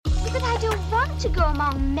to go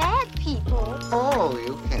among mad people. Oh,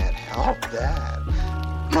 you can't help that.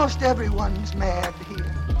 Most everyone's mad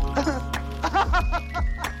here.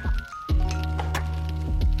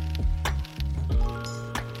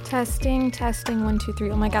 Testing, 1, 2, 3.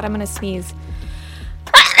 Oh my god, I'm gonna sneeze.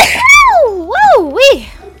 Woo-wee!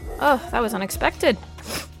 Oh, that was unexpected.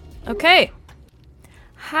 Okay.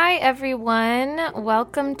 Hi, everyone.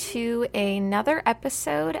 Welcome to another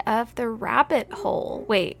episode of The Rabbit Hole.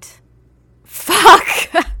 Wait. Fuck!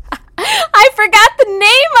 I forgot the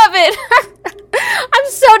name of it! I'm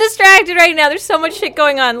so distracted right now. There's so much shit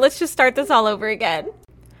going on. Let's just start this all over again.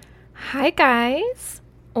 Hi, guys.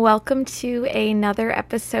 Welcome to another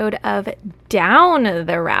episode of Down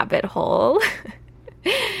the Rabbit Hole.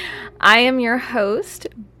 I am your host,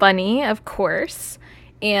 Bunny, of course.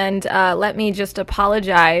 And let me just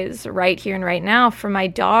apologize right here and right now for my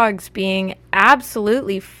dogs being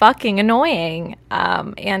absolutely fucking annoying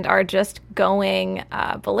and are just going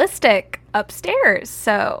ballistic upstairs.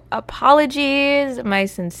 So apologies, my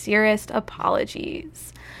sincerest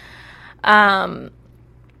apologies.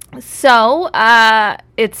 So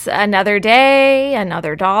it's another day,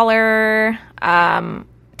 another dollar.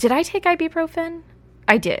 Did I take ibuprofen?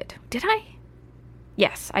 I did. Did I?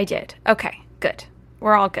 Yes, I did. Okay, good.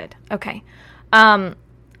 We're all good. Okay.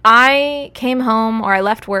 I came home, or I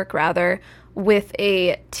left work rather, with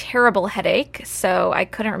a terrible headache. So I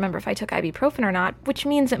couldn't remember if I took ibuprofen or not, which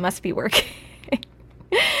means it must be working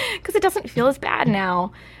because it doesn't feel as bad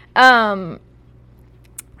now.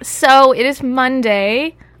 So it is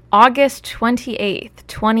Monday, August 28th,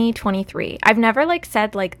 2023. I've never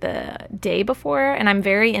said the day before, and I'm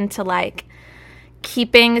very into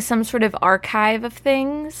keeping some sort of archive of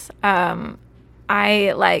things.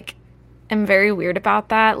 I am very weird about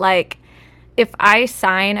that. If I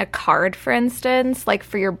sign a card, for instance,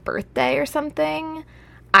 for your birthday or something,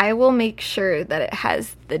 I will make sure that it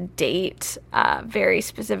has the date very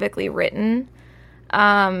specifically written.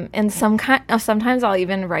 And sometimes I'll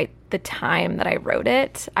even write the time that I wrote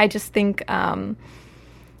it. I just think, if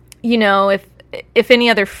any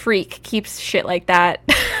other freak keeps shit like that,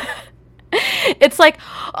 it's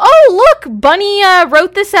oh, look, Bunny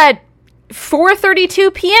wrote this at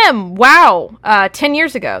 4:32 p.m. Wow. 10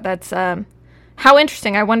 years ago. That's how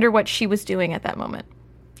interesting. I wonder what she was doing at that moment.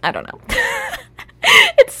 I don't know.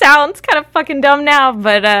 It sounds kind of fucking dumb now,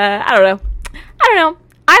 but I don't know.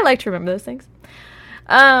 I like to remember those things.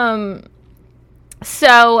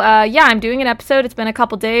 So I'm doing an episode. It's been a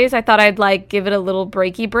couple days. I thought I'd give it a little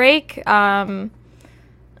breaky break.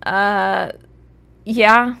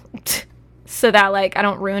 Yeah. So that, I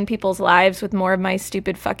don't ruin people's lives with more of my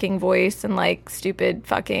stupid fucking voice and, stupid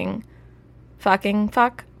fucking fucky.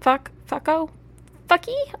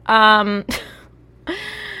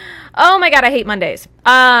 Oh my god, I hate Mondays.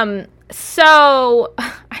 So,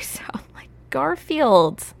 I sound like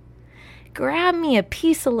Garfield. Grab me a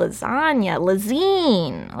piece of lasagna.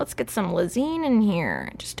 Lazine. Let's get some lazine in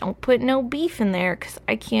here. Just don't put no beef in there, because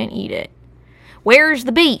I can't eat it. Where's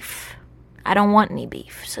the beef? I don't want any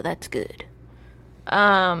beef, so that's good.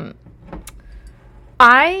 I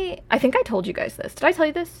think I told you guys this. Did I tell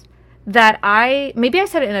you this? That maybe I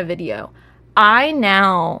said it in a video. I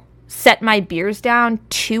now set my beers down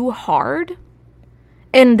too hard.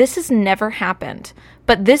 And this has never happened.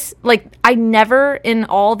 But this, I never, in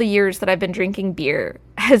all the years that I've been drinking beer,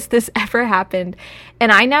 has this ever happened.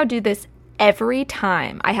 And I now do this every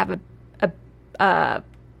time I have a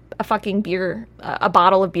fucking beer, a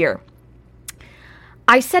bottle of beer.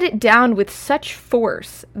 I set it down with such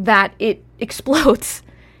force that it explodes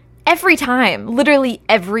every time, literally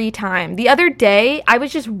every time. The other day, I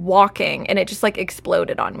was just walking and it just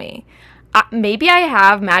exploded on me. Maybe I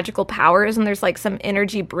have magical powers and there's some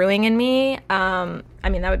energy brewing in me. That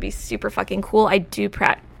would be super fucking cool. I do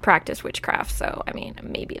practice witchcraft, so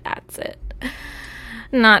maybe that's it.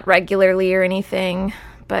 Not regularly or anything,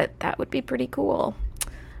 but that would be pretty cool.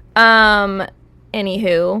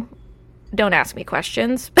 Anywho, don't ask me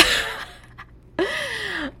questions.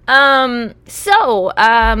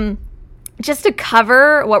 Just to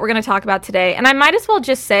cover what we're going to talk about today, and I might as well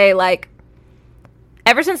just say,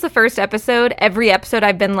 ever since the first episode, every episode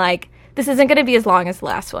I've been this isn't going to be as long as the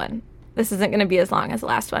last one. This isn't going to be as long as the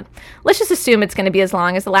last one. Let's just assume it's going to be as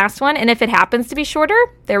long as the last one, and if it happens to be shorter,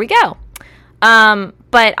 there we go.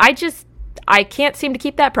 But I can't seem to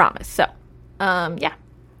keep that promise, so, yeah.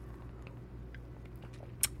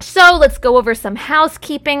 So let's go over some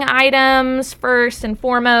housekeeping items first and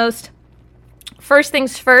foremost. First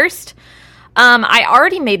things first, I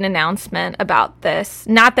already made an announcement about this.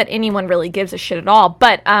 Not that anyone really gives a shit at all,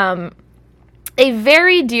 but a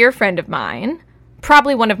very dear friend of mine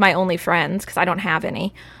probably one of my only friends, because I don't have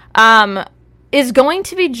any, is going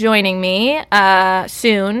to be joining me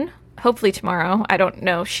soon, hopefully tomorrow. I don't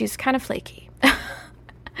know. She's kind of flaky.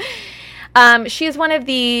 She is one of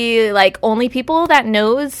the only people that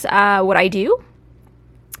knows what I do.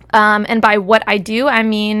 And by what I do, I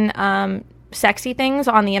mean sexy things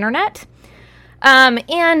on the internet.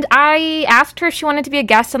 And I asked her if she wanted to be a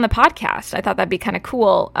guest on the podcast. I thought that'd be kind of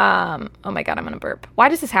cool. Oh my God, I'm going to burp. Why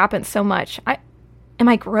does this happen so much? Am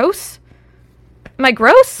I gross? Am I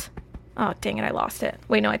gross? Oh, dang it, I lost it.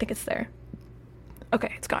 Wait, no, I think it's there.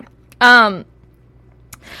 Okay, it's gone.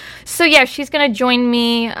 So yeah, she's going to join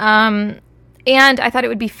me. And I thought it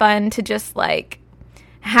would be fun to just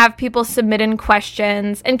have people submit in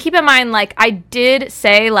questions. And keep in mind, I did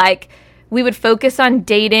say we would focus on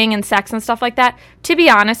dating and sex and stuff like that. To be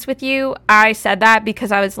honest with you, I said that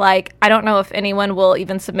because I was I don't know if anyone will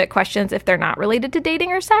even submit questions if they're not related to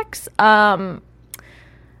dating or sex. But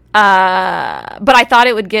I thought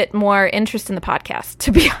it would get more interest in the podcast,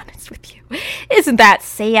 to be honest with you. Isn't that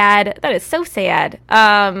sad? That is so sad.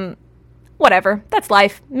 Whatever. That's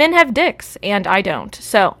life. Men have dicks, and I don't.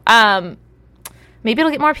 So, maybe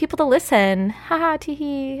it'll get more people to listen. Haha,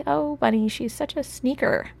 teehee. Oh, bunny, she's such a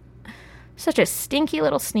sneaker. Such a stinky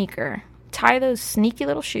little sneaker. Tie those sneaky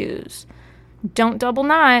little shoes. Don't double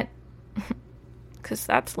knot. Because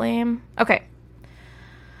that's lame. Okay.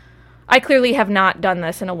 I clearly have not done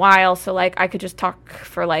this in a while, so I could just talk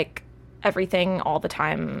for everything all the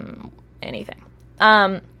time, anything.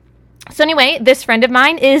 So anyway, this friend of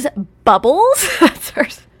mine is Bubbles. That's her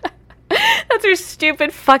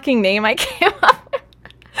stupid fucking name I came up with.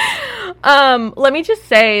 Let me just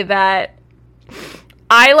say that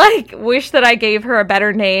I wish that I gave her a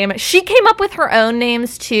better name. She came up with her own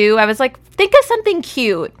names too. I was think of something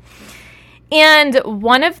cute. And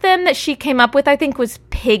one of them that she came up with, I think, was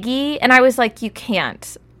Piggy. And I was you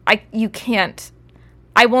can't. You can't.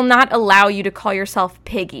 I will not allow you to call yourself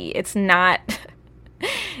Piggy. It's not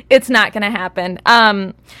going to happen.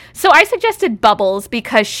 So I suggested Bubbles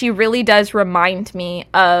because she really does remind me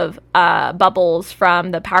of Bubbles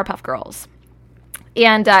from the Powerpuff Girls.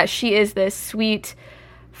 And she is this sweet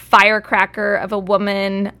firecracker of a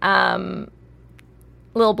woman,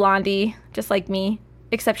 little blondie, just like me,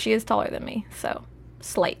 except she is taller than me, so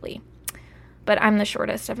slightly. But I'm the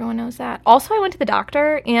shortest, everyone knows that. Also, I went to the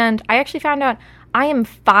doctor, and I actually found out I am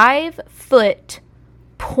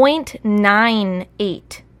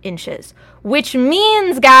 5'0.98 inches, which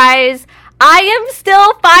means, guys, I am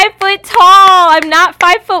still 5 foot tall. I'm not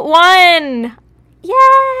 5'1".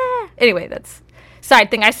 Yeah. Anyway, that's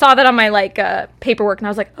side thing. I saw that on my paperwork, and I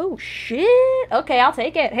was oh shit. Okay, I'll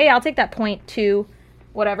take it. Hey, I'll take that 0.2,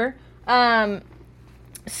 whatever.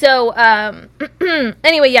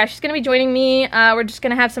 Anyway, yeah, she's gonna be joining me. We're just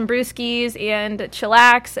gonna have some brewskis and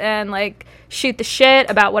chillax and shoot the shit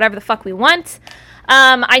about whatever the fuck we want.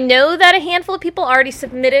 I know that a handful of people already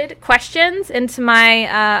submitted questions into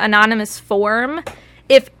my anonymous form.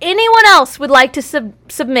 If anyone else would like to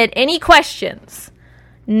submit any questions,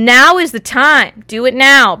 now is the time. Do it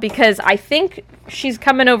now, because I think she's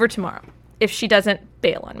coming over tomorrow if she doesn't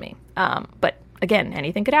bail on me. But again,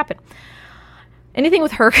 anything could happen. Anything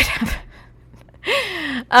with her could happen.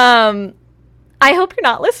 I hope you're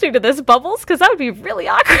not listening to this, Bubbles, because that would be really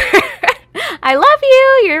awkward. I love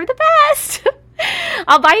you. You're the best.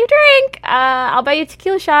 I'll buy you a drink. I'll buy you a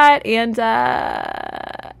tequila shot and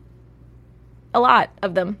a lot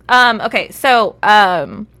of them. Okay, so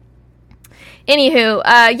anywho,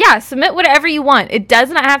 yeah, submit whatever you want. It does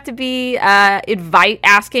not have to be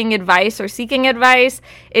asking advice or seeking advice.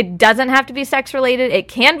 It doesn't have to be sex related. It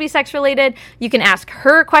can be sex related. You can ask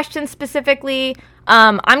her questions specifically.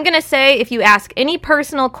 I'm going to say if you ask any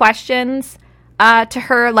personal questions to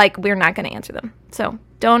her, we're not going to answer them. So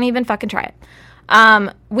don't even fucking try it.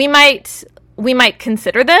 We might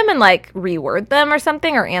consider them and reword them or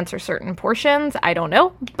something, or answer certain portions. I don't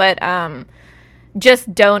know, but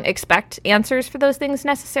just don't expect answers for those things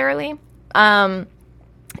necessarily. And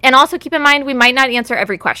also keep in mind, we might not answer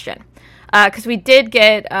every question, because we did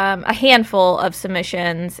get a handful of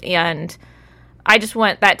submissions, and I just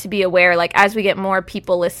want that to be aware, as we get more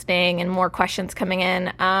people listening and more questions coming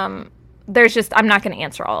in, I'm not going to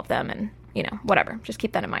answer all of them, and, whatever. Just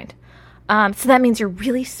keep that in mind. So that means you're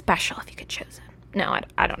really special if you get chosen. No,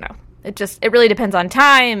 I don't know. It really depends on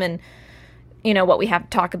time and, what we have to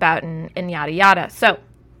talk about and yada yada. So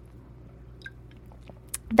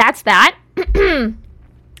that's that.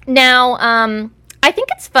 Now, I think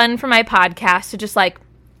it's fun for my podcast to just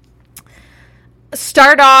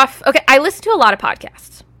start off. Okay, I listen to a lot of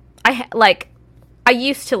podcasts. I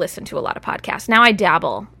used to listen to a lot of podcasts. Now I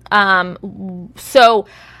dabble. So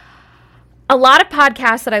a lot of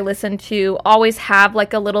podcasts that I listen to always have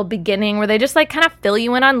like a little beginning where they just like kind of fill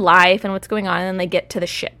you in on life and what's going on, and then they get to the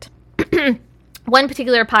shit. One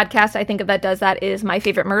particular podcast I think of that does that is My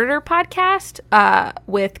Favorite Murder podcast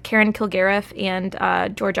with Karen Kilgariff and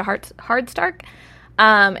Georgia Hardstark.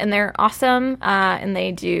 And they're awesome, and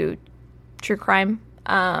they do true crime.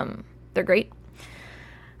 They're great.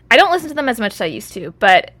 I don't listen to them as much as I used to,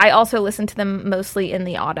 but I also listen to them mostly in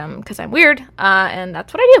the autumn because I'm weird, and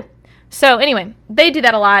that's what I do. So anyway, they do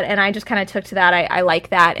that a lot, and I just kind of took to that. I like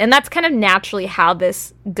that, and that's kind of naturally how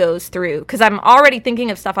this goes through because I'm already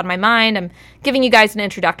thinking of stuff on my mind. I'm giving you guys an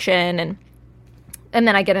introduction, and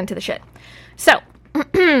then I get into the shit. So,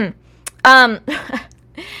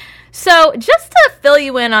 so just to fill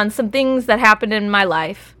you in on some things that happened in my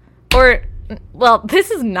life, or, well, this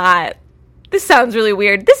sounds really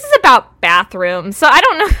weird. This is about bathrooms, so I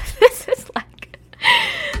don't know if this isn't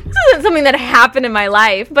something that happened in my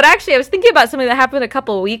life, but actually I was thinking about something that happened a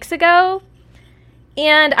couple of weeks ago,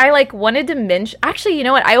 and I like wanted to mention, actually, you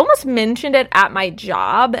know what, I almost mentioned it at my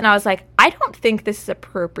job, and I was like, I don't think this is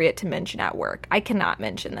appropriate to mention at work. I cannot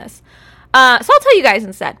mention this. So I'll tell you guys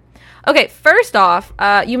instead. Okay, first off,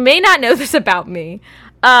 you may not know this about me,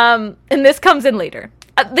 and this comes in later.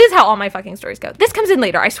 This is how all my fucking stories go. This comes in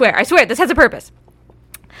later, I swear, this has a purpose.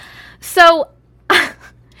 So,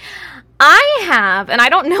 I have, and I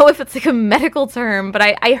don't know if it's like a medical term, but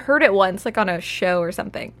I heard it once, like on a show or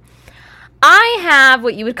something. I have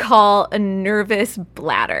what you would call a nervous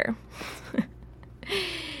bladder.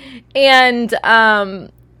 And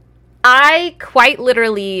I quite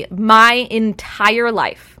literally, my entire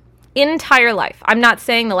life, I'm not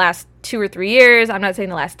saying the last 2 or 3 years, I'm not saying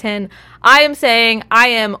the last 10, I am saying I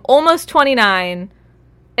am almost 29,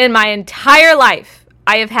 in my entire life,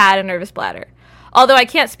 I have had a nervous bladder. Although I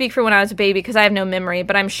can't speak for when I was a baby because I have no memory,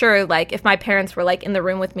 but I'm sure, like, if my parents were, like, in the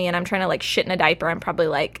room with me and I'm trying to, like, shit in a diaper, I'm probably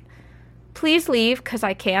like, please leave because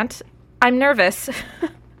I can't. I'm nervous.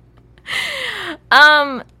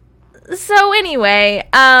 So anyway,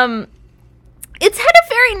 it's had a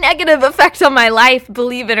very negative effect on my life,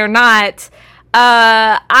 believe it or not.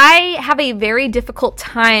 I have a very difficult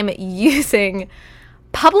time using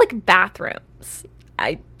public bathrooms.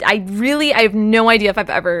 I have no idea if I've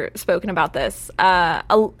ever spoken about this. Not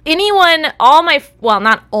all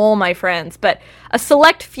my friends, but a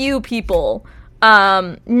select few people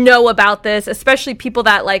know about this, especially people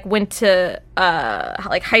that like went to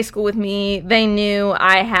like high school with me. They knew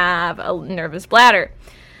I have a nervous bladder.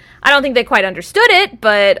 I don't think they quite understood it,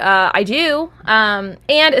 but I do. And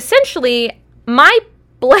essentially, my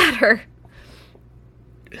bladder...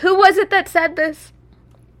 Who was it that said this?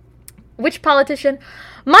 Which politician?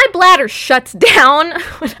 My bladder shuts down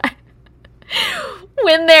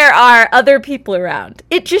when there are other people around.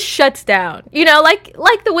 It just shuts down. You know, like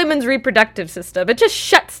the women's reproductive system. It just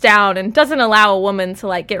shuts down and doesn't allow a woman to,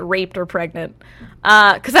 like, get raped or pregnant.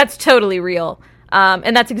 Because that's totally real.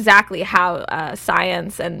 And that's exactly how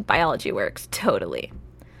science and biology works. Totally.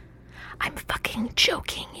 I'm fucking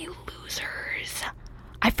joking, you losers.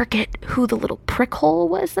 I forget who the little prickhole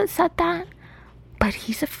was that said that. But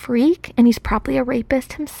he's a freak, and he's probably a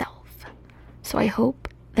rapist himself. So I hope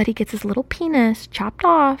that he gets his little penis chopped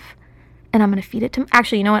off, and I'm going to feed it to...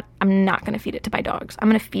 Actually, you know what? I'm not going to feed it to my dogs. I'm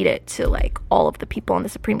going to feed it to, like, all of the people on the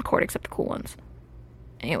Supreme Court except the cool ones.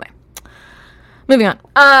 Anyway. Moving on.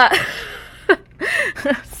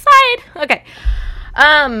 Side. Okay.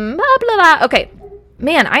 Blah, blah, blah. Okay.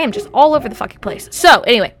 Man, I am just all over the fucking place. So,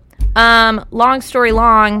 anyway. Long story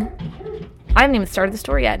long... I haven't even started the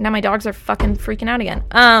story yet. Now my dogs are fucking freaking out again.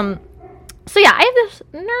 So yeah, I have this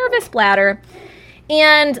nervous bladder,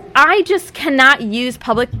 and I just cannot use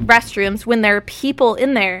public restrooms when there are people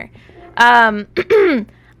in there. I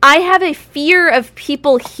have a fear of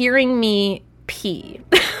people hearing me pee.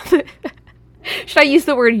 Should I use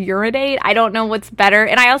the word urinate? I don't know what's better.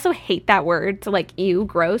 And I also hate that word. So, like, ew,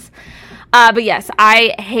 gross. But yes,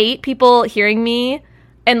 I hate people hearing me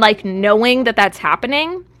and, like, knowing that that's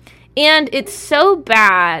happening. And it's so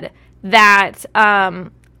bad that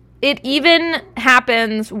it even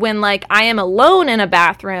happens when, like, I am alone in a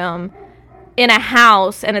bathroom in a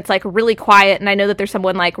house and it's, like, really quiet and I know that there's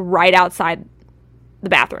someone, like, right outside the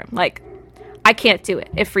bathroom. Like, I can't do it.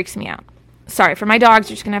 It freaks me out. Sorry, for my dogs,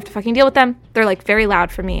 you're just going to have to fucking deal with them. They're, like, very loud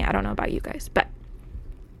for me. I don't know about you guys, but...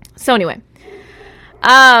 So, anyway.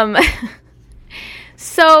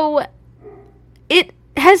 So, it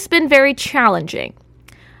has been very challenging.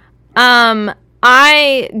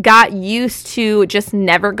 I got used to just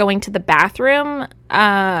never going to the bathroom,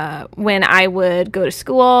 when I would go to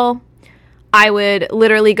school. I would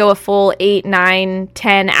literally go a full 8, 9,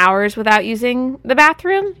 10 hours without using the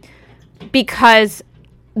bathroom, because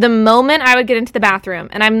the moment I would get into the bathroom,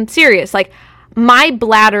 and I'm serious, like, my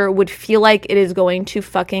bladder would feel like it is going to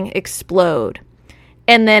fucking explode.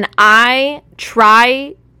 And then I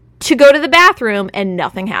try to go to the bathroom and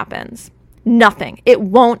nothing happens. Nothing. It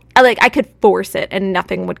won't, like, I could force it and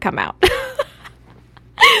nothing would come out.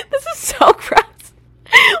 This is so gross.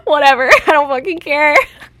 Whatever. I don't fucking care.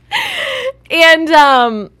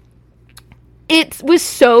 And it was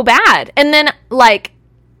so bad. And then, like,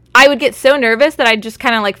 I would get so nervous that I'd just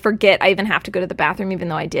kind of, like, forget I even have to go to the bathroom, even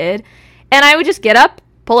though I did. And I would just get up,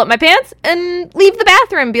 pull up my pants, and leave the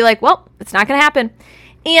bathroom and be like, well, it's not going to happen.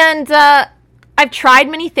 And I've tried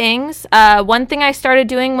many things. One thing I started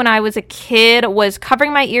doing when I was a kid was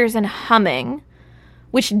covering my ears and humming,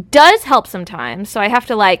 which does help sometimes. So I have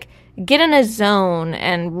to, like, get in a zone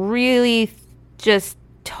and really just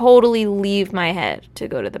totally leave my head to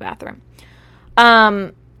go to the bathroom.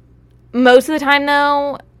 Most of the time,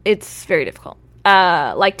 though, it's very difficult.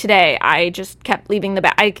 Like today, I just kept leaving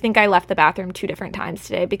I think I left the bathroom 2 different times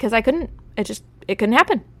today because I couldn't. It couldn't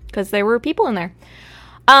happen because there were people in there.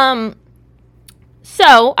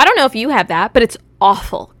 So I don't know if you have that, but it's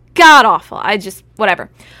awful. God awful. Whatever.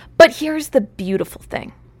 But here's the beautiful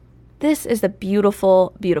thing. This is the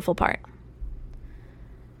beautiful, beautiful part.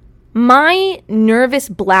 My nervous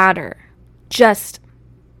bladder just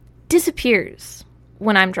disappears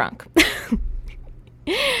when I'm drunk.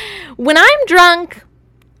 When I'm drunk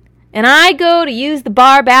and I go to use the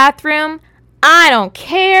bar bathroom, I don't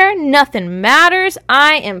care. Nothing matters.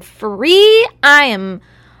 I am free. I am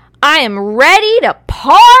ready to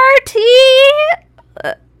party.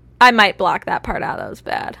 I might block that part out. That was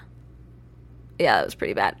bad. Yeah, that was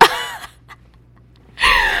pretty bad.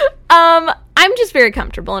 I'm just very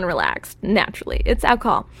comfortable and relaxed naturally. It's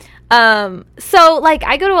alcohol. So, like,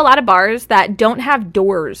 I go to a lot of bars that don't have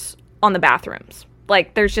doors on the bathrooms.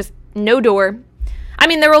 Like, there's just no door. I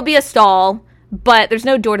mean, there will be a stall, but there's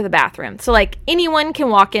no door to the bathroom. So, like, anyone can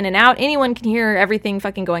walk in and out. Anyone can hear everything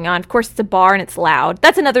fucking going on. Of course, it's a bar and it's loud.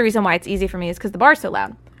 That's another reason why it's easy for me, is because the bar's so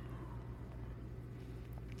loud.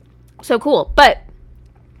 So cool. But,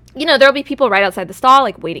 you know, there'll be people right outside the stall,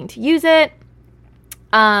 like, waiting to use it.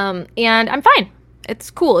 And I'm fine. It's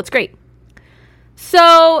cool. It's great.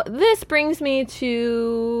 So this brings me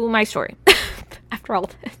to my story. After all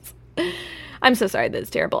this. I'm so sorry. That is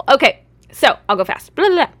terrible. Okay. So I'll go fast. Blah,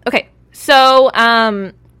 blah, blah. Okay. So,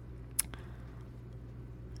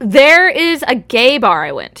 there is a gay bar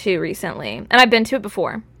I went to recently, and I've been to it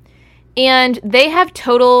before, and they have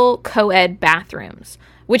total co-ed bathrooms,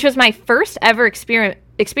 which was my first ever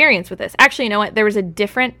experience with this. Actually, you know what? There was a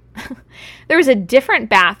different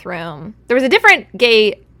bathroom. There was a different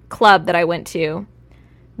gay club that I went to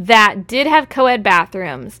that did have co-ed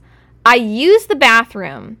bathrooms. I used the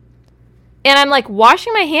bathroom, and I'm, like,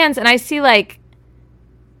 washing my hands, and I see, like,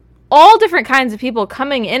 all different kinds of people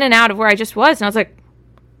coming in and out of where I just was. And I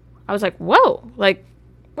was like, whoa, like,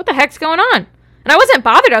 what the heck's going on? And I wasn't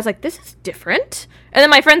bothered. I was like, this is different. And then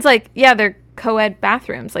my friend's like, yeah, they're co-ed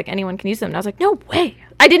bathrooms. Like, anyone can use them. And I was like, no way.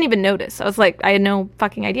 I didn't even notice. I was like, I had no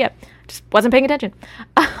fucking idea. Just wasn't paying attention.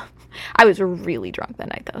 I was really drunk that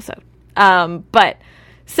night, though.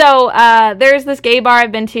 So, there's this gay bar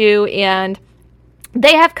I've been to, and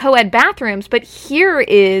they have co-ed bathrooms. But here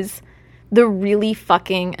is the really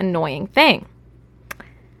fucking annoying thing.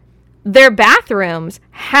 Their bathrooms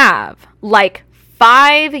have, like,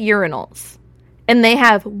 5 urinals, and they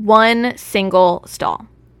have 1 single stall.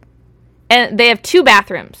 And they have 2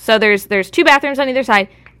 bathrooms. So there's 2 bathrooms on either side.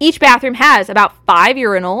 Each bathroom has about 5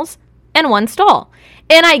 urinals and 1 stall.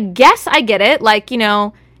 And I guess I get it. Like, you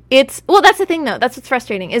know, well, that's the thing, though. That's what's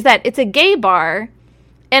frustrating, is that it's a gay bar,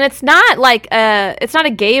 and it's not like it's not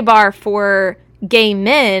a gay bar for gay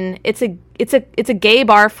men. It's a gay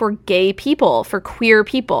bar for gay people, for queer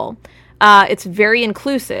people. It's very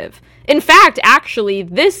inclusive. In fact, actually,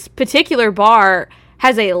 this particular bar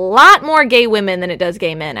has a lot more gay women than it does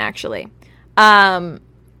gay men, actually.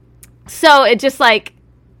 So it just, like,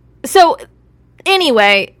 so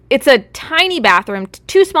anyway, it's a tiny bathroom,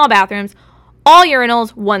 2 small bathrooms, all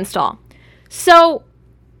urinals, 1 stall. So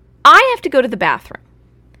I have to go to the bathroom,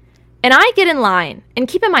 and I get in line, and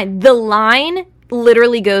keep in mind, the line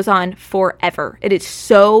literally goes on forever. It is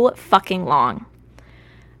so fucking long.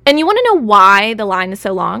 And you want to know why the line is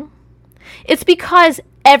so long? It's because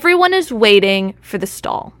everyone is waiting for the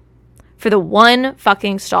stall, for the 1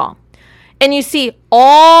 fucking stall. And you see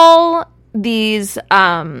all these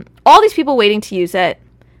people waiting to use it,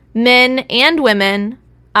 men and women,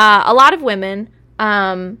 a lot of women,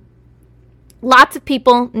 lots of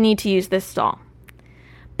people need to use this stall.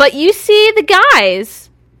 But you see the guys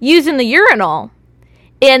using the urinal,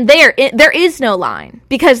 and there is no line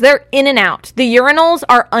because they're in and out. The urinals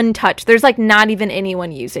are untouched. There's like not even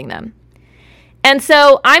anyone using them. And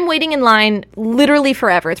so I'm waiting in line literally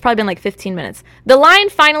forever. It's probably been like 15 minutes. The line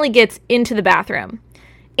finally gets into the bathroom.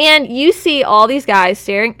 And you see all these guys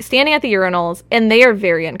standing at the urinals, and they are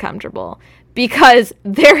very uncomfortable because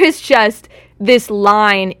there is just this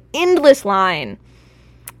line, endless line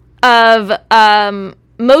of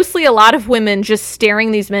mostly a lot of women just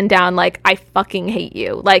staring these men down like, I fucking hate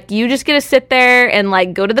you. Like, you just get to sit there and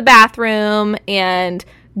like go to the bathroom and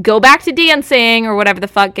go back to dancing or whatever the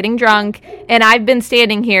fuck, getting drunk. And I've been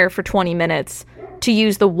standing here for 20 minutes to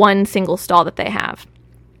use the one single stall that they have.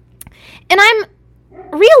 And I'm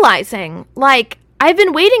realizing, like, I've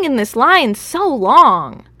been waiting in this line so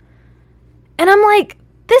long. And I'm like,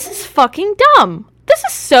 this is fucking dumb. This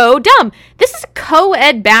is so dumb. This is a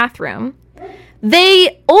co-ed bathroom.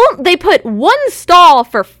 They put one stall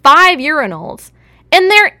for 5 urinals, and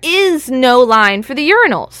there is no line for the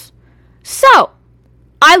urinals. So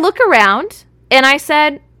I look around and I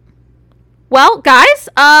said, well, guys,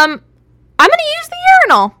 I'm going to use the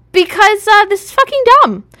urinal because this is fucking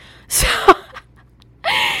dumb. So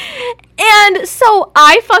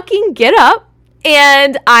I fucking get up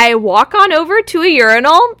and I walk on over to a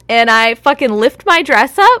urinal and I fucking lift my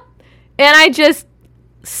dress up and I just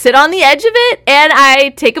sit on the edge of it and I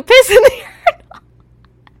take a piss in the urinal.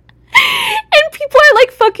 And people are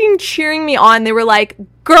like fucking cheering me on. They were like,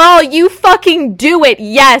 girl, you fucking do it.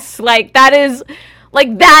 Yes. Like, that is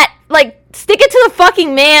like that. Like, stick it to the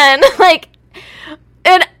fucking man. Like,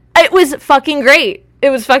 and it was fucking great.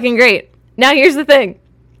 It was fucking great. Now, here's the thing.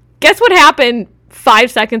 Guess what happened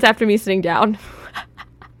 5 seconds after me sitting down?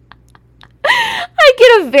 I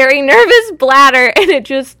get a very nervous bladder and it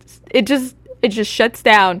just shuts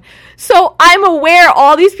down. So I'm aware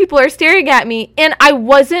all these people are staring at me and I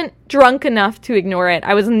wasn't drunk enough to ignore it.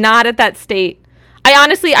 I was not at that state.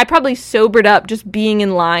 I probably sobered up just being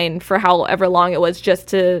in line for however long it was just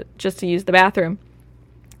to use the bathroom.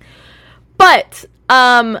 But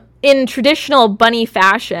in traditional bunny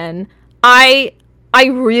fashion, I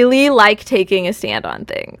really like taking a stand on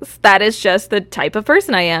things. That is just the type of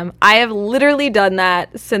person I am. I have literally done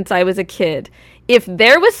that since I was a kid. If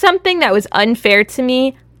there was something that was unfair to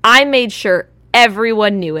me, I made sure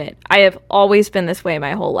everyone knew it. I have always been this way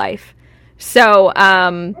my whole life. So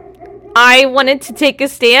I wanted to take a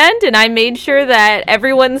stand, and I made sure that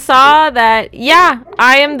everyone saw that, yeah,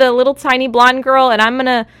 I am the little tiny blonde girl, and I'm going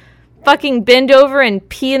to fucking bend over and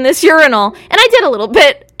pee in this urinal. And I did a little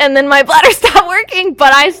bit, and then my bladder stopped working,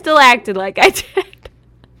 but I still acted like I did.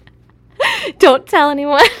 Don't tell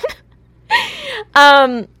anyone.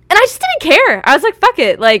 And I just didn't care. I was like, fuck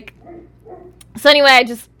it. Like, so anyway,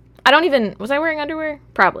 was I wearing underwear?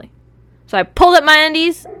 Probably. So I pulled up my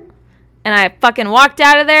undies, and I fucking walked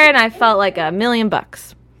out of there, and I felt like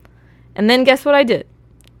 $1,000,000. And then guess what I did?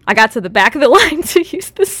 I got to the back of the line to use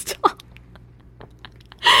the stall.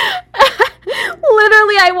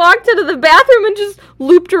 Literally, I walked into the bathroom and just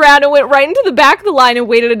looped around and went right into the back of the line and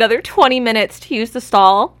waited another 20 minutes to use the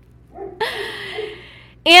stall.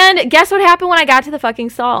 And guess what happened when I got to the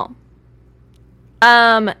fucking stall?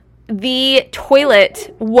 The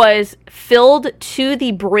toilet was filled to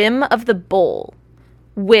the brim of the bowl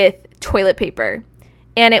with toilet paper.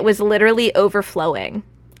 And it was literally overflowing.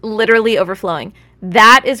 Literally overflowing.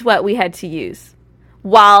 That is what we had to use.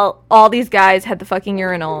 While all these guys had the fucking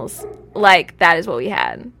urinals. Like, that is what we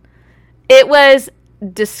had. It was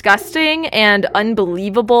disgusting and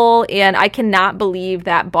unbelievable, and I cannot believe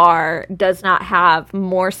that bar does not have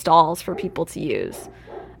more stalls for people to use.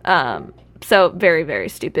 So very, very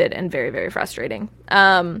stupid and very, very frustrating.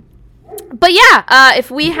 But yeah, if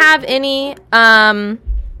we have any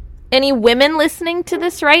women listening to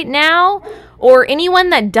this right now, or anyone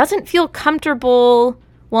that doesn't feel comfortable,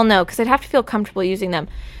 well, no, because I'd have to feel comfortable using them,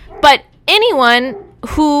 but anyone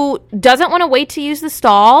who doesn't want to wait to use the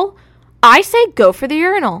stall, I say go for the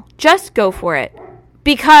urinal. Just go for it.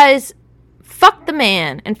 Because fuck the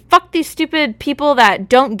man and fuck these stupid people that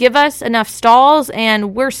don't give us enough stalls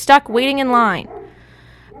and we're stuck waiting in line.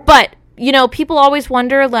 But, you know, people always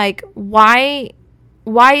wonder, like, why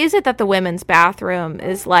is it that the women's bathroom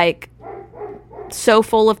is, like, so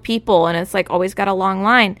full of people and it's, like, always got a long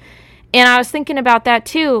line? And I was thinking about that,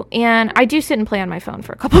 too. And I do sit and play on my phone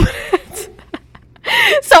for a couple minutes.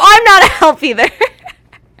 So I'm not a help either.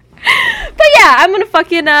 But yeah, I'm gonna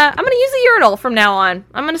use the urinal from now on.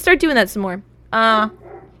 I'm gonna start doing that some more. But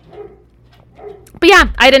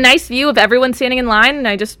yeah, I had a nice view of everyone standing in line, and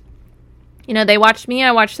I just you know, they watched me,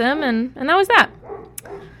 I watched them, and that was that.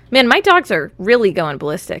 Man, my dogs are really going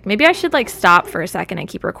ballistic. Maybe I should, like, stop for a second and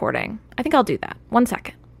keep recording. I think I'll do that. 1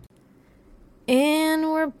 second.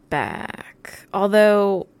 And we're back.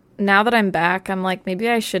 Although, now that I'm back, I'm like, maybe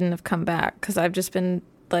I shouldn't have come back, because I've just been,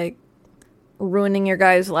 like, ruining your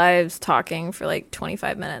guys' lives talking for, like,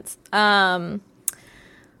 25 minutes.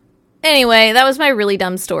 Anyway, that was my really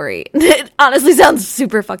dumb story. It honestly sounds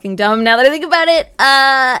super fucking dumb now that I think about it.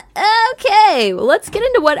 Okay, well, let's get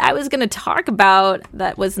into what I was going to talk about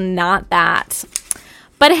that was not that.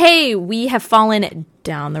 But hey, we have fallen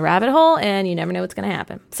down the rabbit hole, and you never know what's going to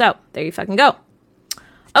happen. So, there you fucking go.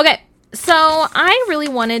 Okay, so I really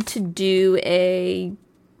wanted to do a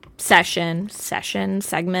segment,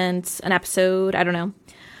 an episode, I don't know.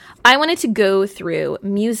 I wanted to go through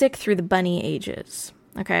music through the bunny ages,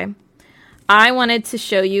 okay? I wanted to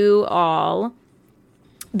show you all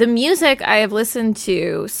the music I have listened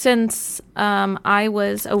to since I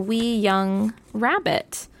was a wee young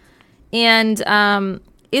rabbit. And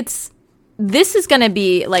this is going to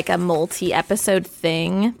be like a multi-episode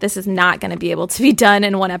thing. This is not going to be able to be done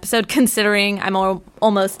in one episode, considering I'm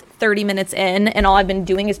almost 30 minutes in, and all I've been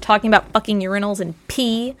doing is talking about fucking urinals and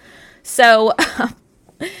pee. So,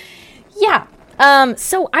 yeah.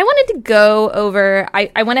 So I wanted to go over,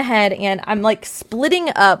 I went ahead and I'm like splitting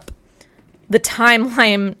up the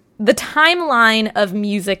timeline of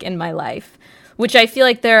music in my life, which I feel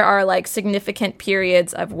like there are like significant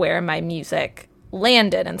periods of where my music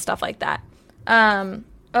landed and stuff like that.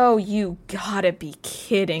 Oh, you gotta be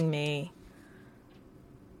kidding me.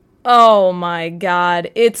 Oh my God.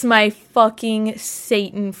 It's my fucking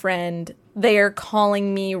Satan friend. They are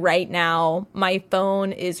calling me right now. My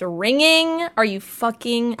phone is ringing. Are you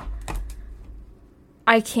fucking...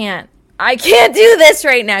 I can't do this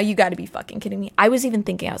right now. You gotta be fucking kidding me. I was even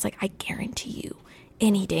thinking, I was like, I guarantee you,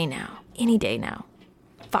 any day now.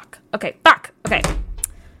 Fuck. Okay, fuck.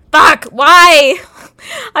 Why?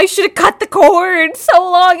 I should have cut the cord so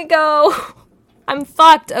long ago. I'm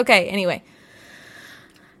fucked. Okay, anyway.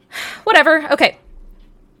 Whatever. Okay.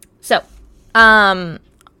 So,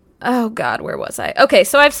 oh God, where was I? Okay,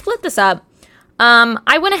 so I've split this up.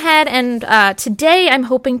 I went ahead and today I'm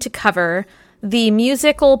hoping to cover the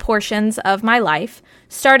musical portions of my life,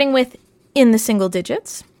 starting with in the single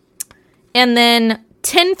digits, and then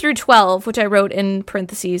 10 through 12, which I wrote in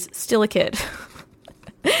parentheses, still a kid.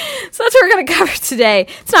 So that's what we're going to cover today.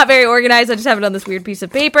 It's not very organized. I just have it on this weird piece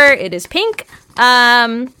of paper. It is pink.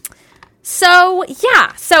 So,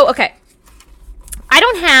 yeah. So, okay.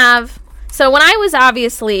 So when I was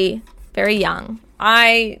obviously very young,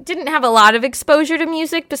 I didn't have a lot of exposure to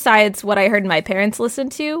music besides what I heard my parents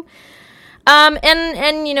listen to.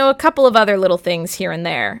 And you know, a couple of other little things here and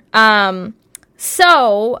there.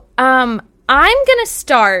 So, I'm gonna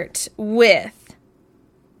start with,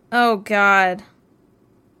 oh God.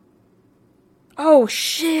 Oh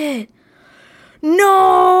shit.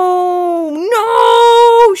 No,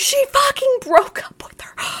 she fucking broke up with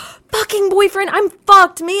her fucking boyfriend. I'm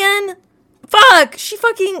fucked, man. Fuck, she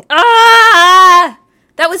fucking, that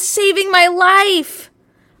was saving my life.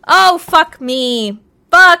 Oh, fuck me.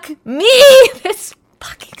 This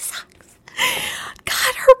fucking sucks.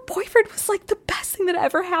 God, her boyfriend was like the best thing that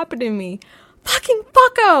ever happened to me. Fucking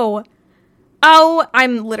fucko. Oh,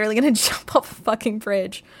 I'm literally gonna jump off a fucking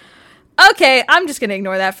bridge. Okay, I'm just gonna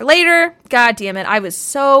ignore that for later. God damn it. I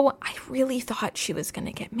really thought she was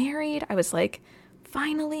gonna get married. I was like,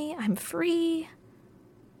 finally, I'm free.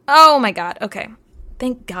 Oh my God. Okay.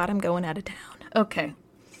 Thank God I'm going out of town.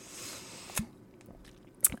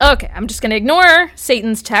 Okay, I'm just going to ignore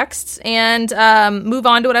Satan's texts and move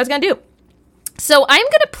on to what I was going to do. So I'm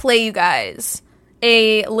going to play you guys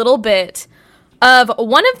a little bit of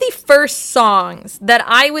one of the first songs that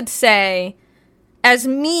I would say, as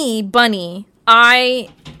me, Bunny, I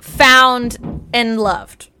found and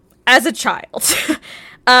loved as a child.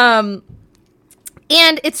 And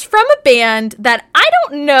it's from a band that I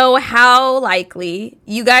don't know how likely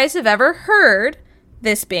you guys have ever heard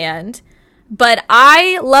this band, but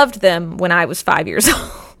I loved them when I was 5 years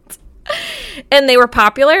old. And they were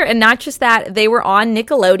popular, and not just that, they were on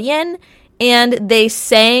Nickelodeon, and they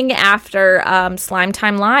sang after Slime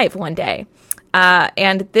Time Live one day.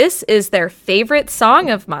 And this is their favorite song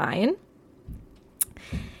of mine,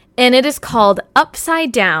 and it is called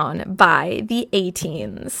Upside Down by the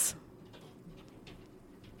A-Teens.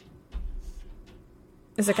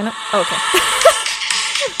 Is it gonna? Oh, okay.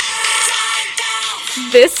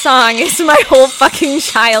 This song is my whole fucking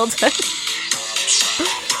childhood.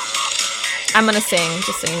 I'm gonna sing,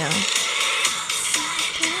 just so you know.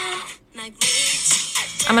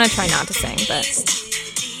 I'm gonna try not to sing, but...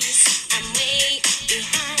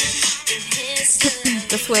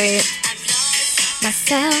 this way.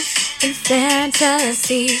 Myself in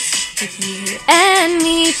fantasy with you and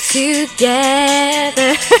me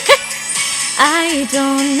together. I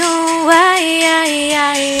don't know why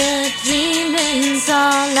a dreaming's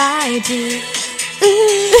all I do.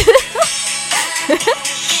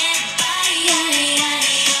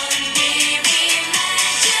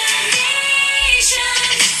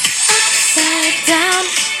 Upside down,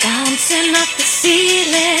 bouncing off the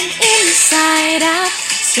ceiling, inside out,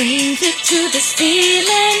 stranger to this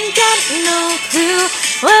feeling, got no clue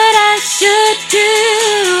what I should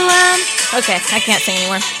do. Okay, I can't sing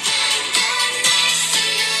anymore.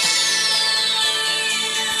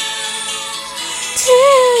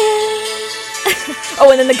 Oh,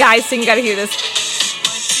 and then the guys sing, you gotta hear this.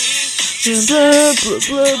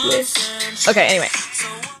 Okay, anyway.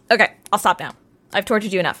 Okay, I'll stop now. I've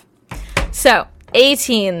tortured you enough. So,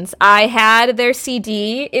 A-Teens. I had their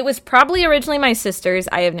CD. It was probably originally my sister's.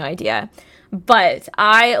 I have no idea. But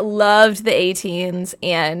I loved the A-Teens,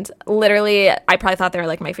 and literally, I probably thought they were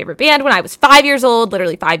like my favorite band when I was 5 years old,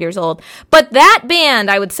 literally 5 years old. But that band,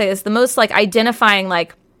 I would say, is the most like identifying,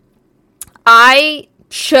 like, I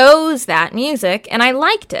chose that music and I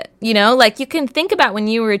liked it. You know, like you can think about when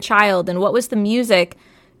you were a child and what was the music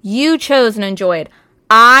you chose and enjoyed.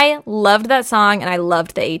 I loved that song and I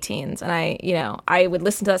loved the A-Teens, and I would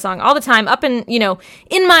listen to that song all the time up in,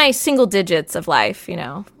 in my single digits of life,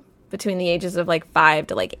 between the ages of like 5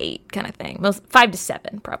 to like 8 kind of thing. Most 5 to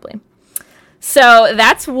 7 probably. So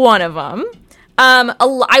that's one of them.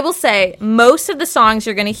 I will say most of the songs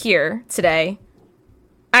you're going to hear today,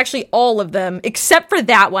 actually all of them, except for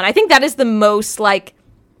that one. I think that is the most, like,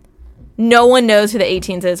 no one knows who the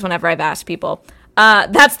A-Teens is whenever I've asked people.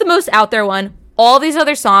 That's the most out there one. All these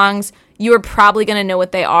other songs, you are probably going to know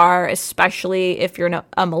what they are, especially if you're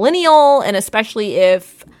a millennial, and especially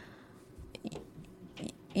if,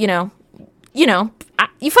 you fucking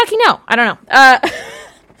know. I don't know.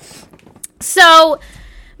 So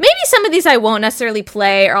maybe some of these I won't necessarily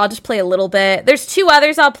play, or I'll just play a little bit. There's 2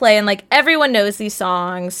 others I'll play, and like everyone knows these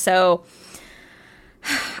songs, so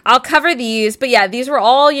I'll cover these. But yeah, these were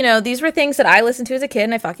all, these were things that I listened to as a kid,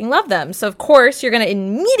 and I fucking love them. So of course, you're going to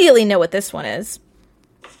immediately know what this one is.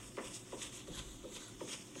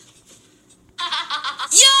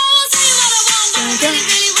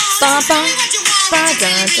 So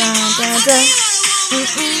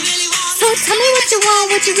tell me what you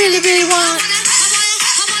want, what you really, really want.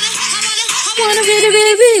 Wanna really,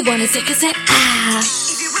 really, really wanna say, cause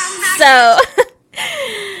So,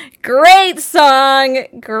 great song.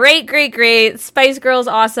 Great. Spice Girls,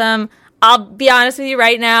 awesome. I'll be honest with you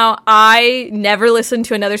right now, I never listened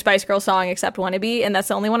to another Spice Girls song except Wannabe, and that's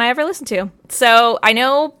the only one I ever listened to. So, I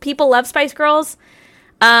know people love Spice Girls.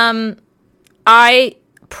 I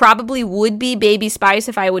probably would be Baby Spice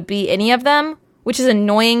if I would be any of them, which is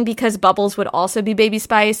annoying because Bubbles would also be Baby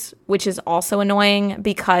Spice, which is also annoying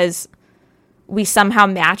because we somehow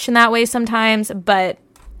match in that way sometimes, but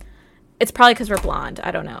it's probably because we're blonde.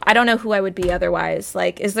 I don't know. I don't know who I would be otherwise.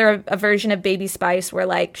 Like, is there a version of Baby Spice where,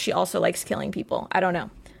 like, she also likes killing people? I don't know.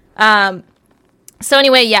 So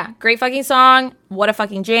anyway, yeah, great fucking song. What a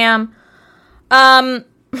fucking jam.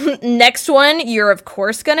 Next one, you're of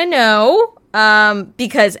course gonna know,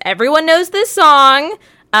 because everyone knows this song.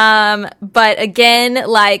 But again,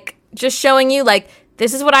 like, just showing you, like,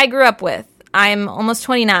 this is what I grew up with. I'm almost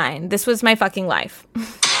 29. This was my fucking life.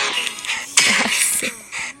 Yes.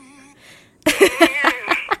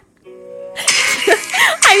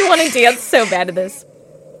 I want to dance so bad to this.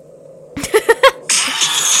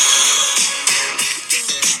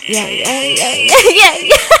 Yeah. I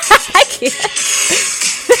can't.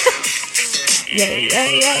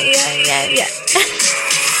 Yeah. I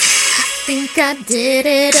think I did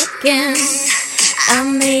it again. I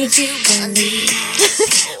made you believe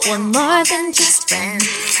we're more than just friends.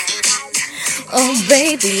 Oh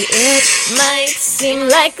baby, it might seem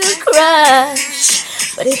like a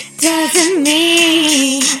crush, but it doesn't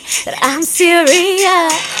mean that I'm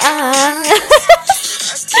serious.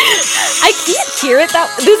 I can't hear it.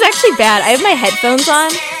 This is actually bad. I have my headphones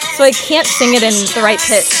on, so I can't sing it in the right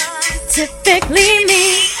pitch. Typically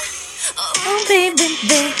me. Oh baby,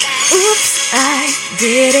 oops, I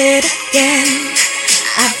did it again.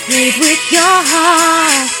 I played with your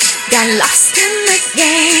heart, got lost in the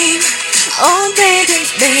game. Oh baby,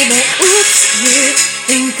 oops, you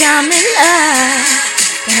think I'm in love,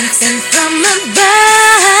 dancing from above.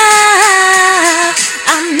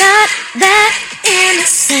 I'm not that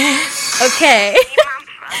innocent. Okay.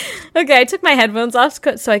 Okay, I took my headphones off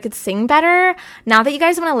so I could sing better. Now that you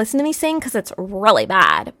guys want to listen to me sing, because it's really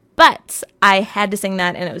bad. But I had to sing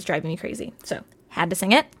that, and it was driving me crazy. So, Had to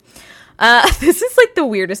sing it. This is like the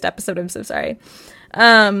weirdest episode. I'm so sorry.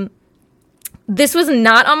 This was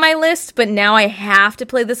not on my list, but now I have to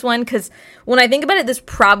play this one because when I think about it, this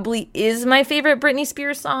probably is my favorite Britney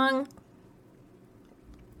Spears song.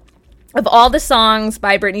 Of all the songs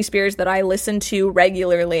by Britney Spears that I listen to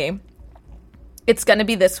regularly, it's going to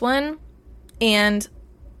be this one. And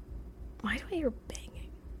why do I hear banging?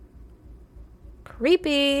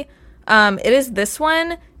 Creepy. It is this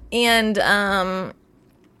one. And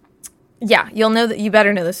yeah, you'll know that. You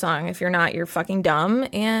better know the song. If you're not, you're fucking dumb.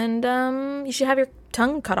 And you should have your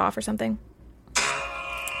tongue cut off or something.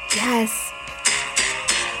 Yes.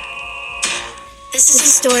 This is a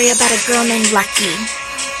story about a girl named Lucky.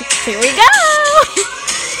 Here we go.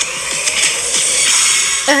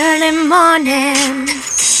 Early morning,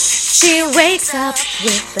 she wakes up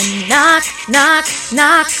with a knock, knock,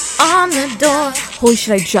 knock on the door. Holy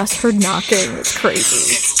shit, I just heard knocking. It's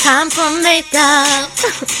crazy. It's time for makeup.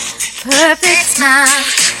 Perfect smile.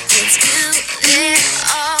 It's good.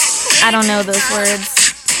 I don't know those words.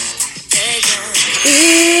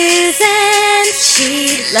 Isn't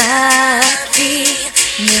she lucky,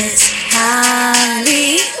 Miss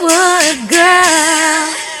Hollywood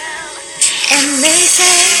girl? And they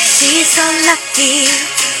say she's so lucky.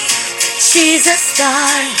 She's a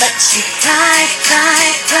star, but she cries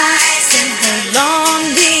in her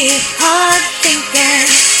lonely heart, thinking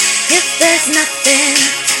if there's nothing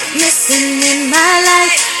missing in my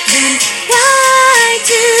life, then why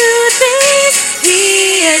do these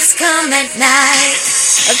tears come at night?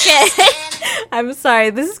 Okay. I'm sorry.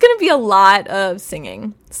 This is going to be a lot of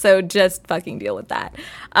singing, so just fucking deal with that.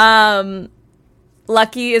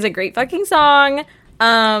 Lucky is a great fucking song.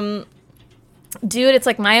 Dude, it's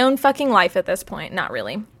like my own fucking life at this point. Not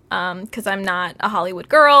really. Because I'm not a Hollywood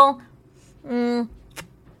girl. I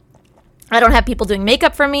don't have people doing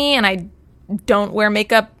makeup for me, and I don't wear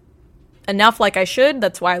makeup enough like I should.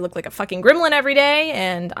 That's why I look like a fucking gremlin every day,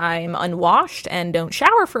 and I'm unwashed and don't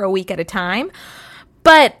shower for a week at a time.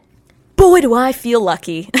 But boy, do I feel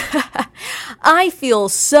lucky. I feel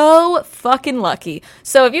so fucking lucky.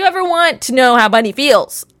 So if you ever want to know how Bunny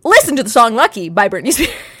feels, listen to the song Lucky by Britney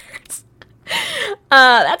Spears.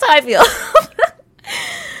 That's how I feel.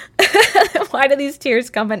 Why do these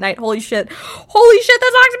tears come at night? Holy shit, that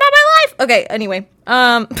song's about my life. Okay, anyway.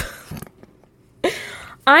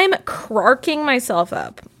 I'm crarking myself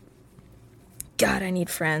up. God, I need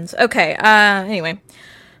friends. Okay, anyway.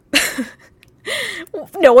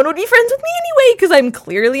 No one would be friends with me anyway, because I'm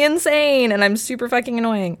clearly insane, and I'm super fucking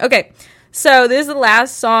annoying. Okay, so this is the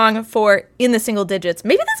last song for In the Single Digits.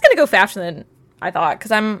 Maybe that's gonna go faster than I thought,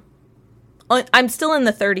 because I'm still in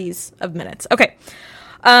the 30s of minutes. Okay,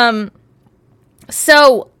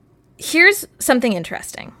 so here's something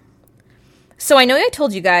interesting. So I know I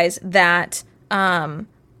told you guys that I,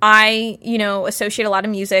 associate a lot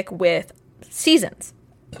of music with seasons.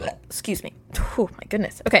 Excuse me. Oh, my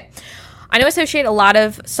goodness. Okay. I know I associate a lot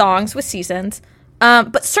of songs with seasons,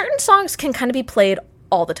 but certain songs can kind of be played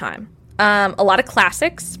all the time. A lot of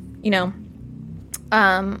classics, yeah,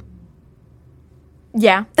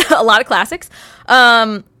 a lot of classics.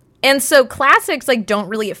 And so classics, don't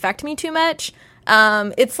really affect me too much.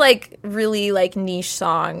 It's, really, niche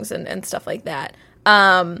songs and stuff like that.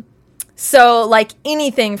 So,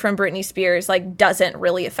 anything from Britney Spears, doesn't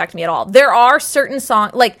really affect me at all. There are certain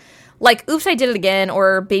songs, like Oops, I Did It Again,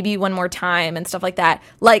 or Baby One More Time, and stuff like that.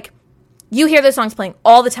 You hear those songs playing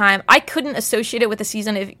all the time. I couldn't associate it with a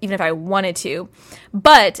season even if I wanted to.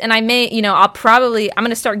 But, and I may, I'm going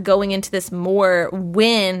to start going into this more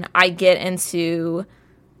when I get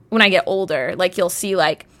older. You'll see,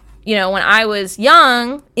 when I was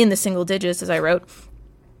young, in the single digits, as I wrote,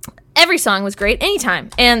 every song was great anytime.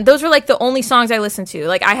 And those were, the only songs I listened to.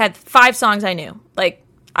 I had 5 songs I knew,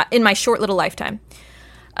 in my short little lifetime.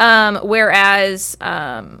 Whereas,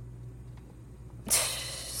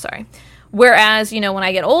 when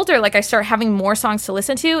I get older, I start having more songs to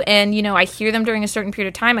listen to, and, I hear them during a certain period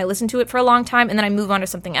of time, I listen to it for a long time, and then I move on to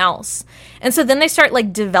something else. And so then they start,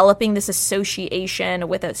 developing this association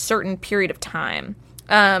with a certain period of time.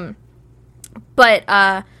 But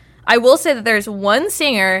I will say that there's one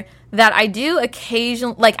singer that I do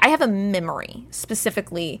occasionally, I have a memory,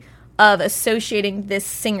 specifically, of associating this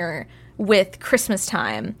singer with Christmas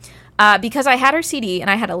time, because I had her CD, and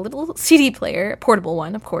I had a little CD player, portable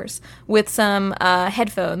one, of course, with some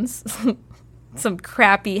headphones, some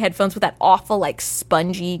crappy headphones with that awful,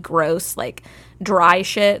 spongy, gross, dry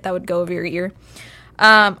shit that would go over your ear.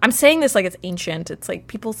 I'm saying this like it's ancient. It's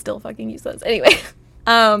people still fucking use those. Anyway,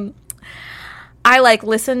 I I like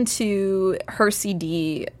listened to her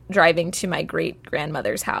CD driving to my great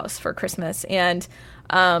grandmother's house for Christmas, and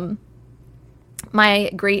my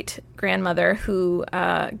great grandmother, who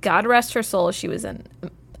God rest her soul, she was an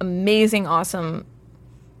amazing, awesome,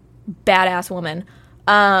 badass woman.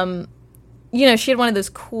 You know, she had one of those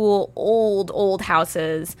cool old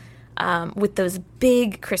houses with those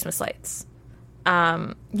big Christmas lights.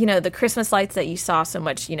 You know, the Christmas lights that you saw so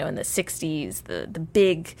much, you know, in the 60s, the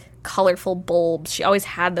big colorful bulbs. She always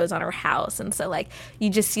had those on her house. And so, like,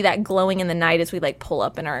 you just see that glowing in the night as we, like, pull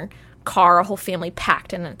up in our car, a whole family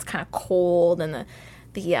packed in, and it's kind of cold, and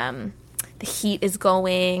the heat is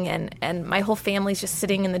going, and my whole family's just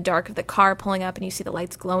sitting in the dark of the car pulling up, and you see the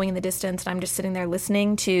lights glowing in the distance, and I'm just sitting there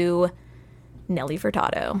listening to Nelly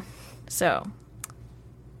Furtado. So,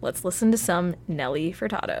 let's listen to some Nelly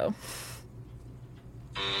Furtado.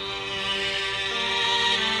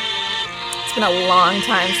 It's been a long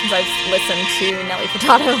time since I've listened to Nelly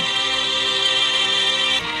Furtado.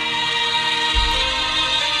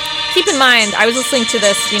 Keep in mind, I was listening to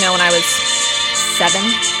this, you know, when I was 7.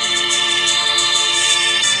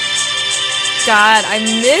 God, I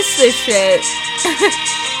miss this shit.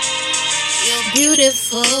 You're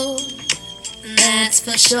beautiful, that's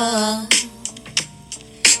for sure.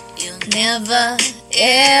 You'll never,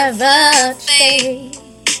 ever fade.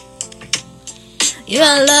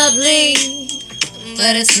 You're lovely,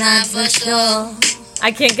 but it's not for sure.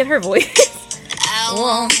 I can't get her voice. I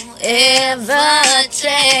won't ever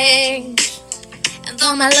change. And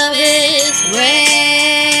though my love is rare,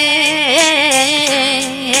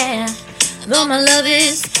 though my love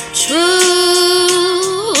is true,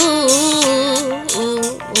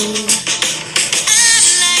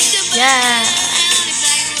 yeah.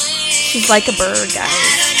 She's like a bird, guys.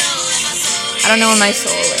 I don't know where my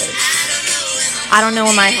soul is. I don't know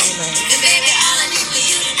where my home is.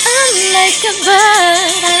 I'm like a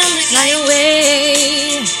bird, I'm fly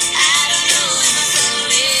away.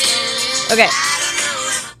 Okay.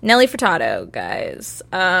 Nelly Furtado, guys.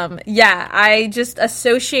 Yeah, I just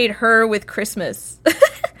associate her with Christmas.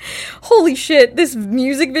 Holy shit, this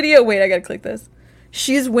music video. Wait, I gotta click this.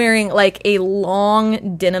 She's wearing like a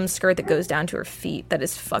long denim skirt that goes down to her feet. That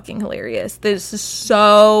is fucking hilarious. This is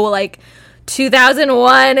so like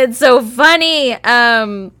 2001. It's so funny.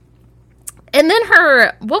 And then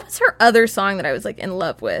what was her other song that I was like in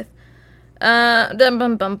love with?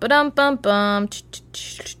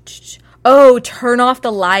 Oh, Turn Off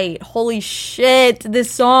the Light. Holy shit,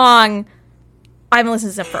 this song. I haven't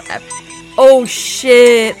listened to this in forever. Oh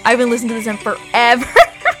shit, I haven't listened to this in forever.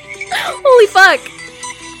 Holy fuck.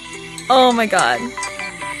 Oh my god.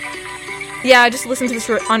 Yeah, I just listened to this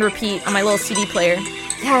on repeat on my little CD player.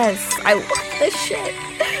 Yes, I love this shit.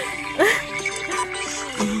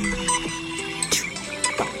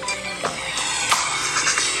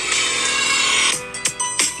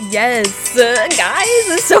 Yes, guys,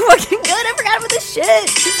 it's so fucking good. I forgot about this shit.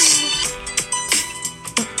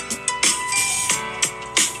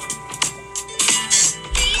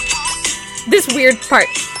 This weird part.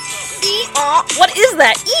 E-aw. What is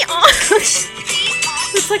that? E-aw.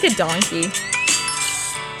 It's like a donkey.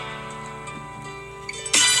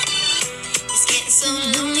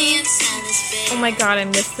 Oh my god, I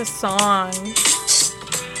missed the song.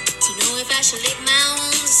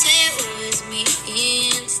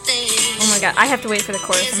 Oh my god, I have to wait for the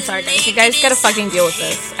chorus. I'm sorry, guys. You guys gotta fucking deal with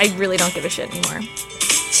this. I really don't give a shit anymore.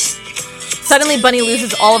 Suddenly, Bunny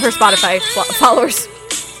loses all of her Spotify followers.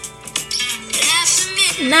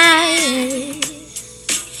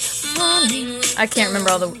 I can't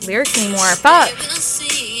remember all the lyrics anymore. Fuck.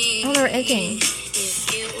 Oh, they're aching.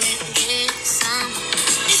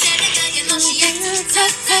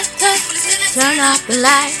 Turn off the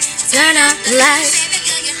light, turn off the light.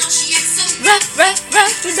 Rough, rough,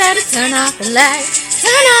 rough, you better turn off the light,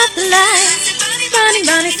 turn off the light. Bunny,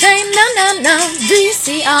 bunny, say no, no, no. Do you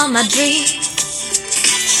see all my dreams?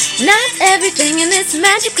 Not everything in this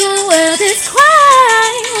magical world is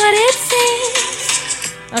quite what it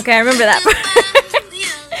seems. Okay, I remember that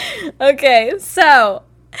part. Okay, so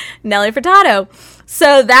Nelly Furtado.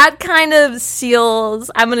 So that kind of seals,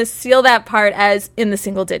 I'm going to seal that part as in the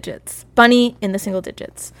single digits. Bunny in the single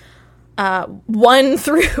digits. 1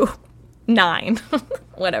 through 9.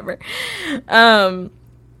 Whatever.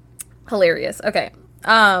 Hilarious. Okay.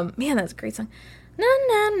 Man, that's a great song. No,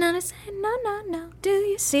 no, no, say no, no, no. Do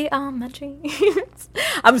you see all my dreams?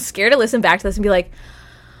 I'm scared to listen back to this and be like,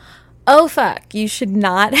 oh, fuck, you should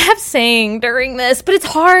not have sang during this. But it's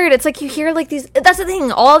hard. It's like you hear like these, that's the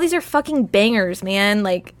thing. All these are fucking bangers, man.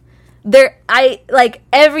 Like, I like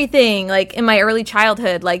everything like in my early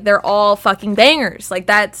childhood, like they're all fucking bangers. Like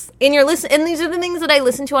that's in your listen, and these are the things that I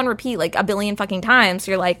listen to on repeat like a billion fucking times.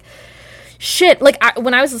 So you're like, shit. Like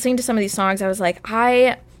when I was listening to some of these songs, I was like,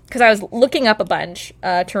 because I was looking up a bunch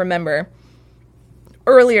to remember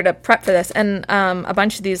earlier to prep for this, and a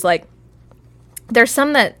bunch of these, like, there's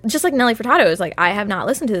some that, just like Nelly Furtado is like, I have not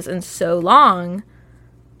listened to this in so long,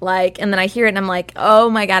 like, and then I hear it and I'm like, oh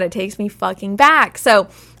my god, it takes me fucking back. So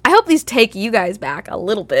I hope these take you guys back a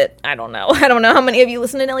little bit. I don't know how many of you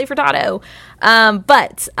listen to Nelly Furtado,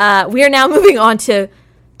 but we are now moving on to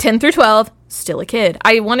 10 through 12, still a kid.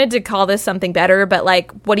 I wanted to call this something better, but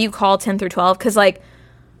like, what do you call 10 through 12? Because like,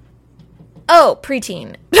 oh,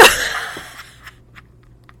 preteen.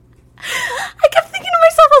 I kept thinking to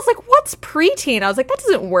myself, I was like, what's preteen? I was like, that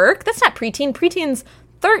doesn't work. That's not preteen. Preteen's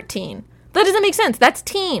 13. That doesn't make sense. That's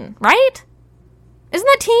teen, right? Isn't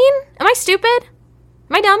that teen? Am I stupid?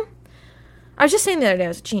 Am I dumb? I was just saying the other day I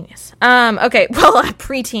was a genius. Okay, well,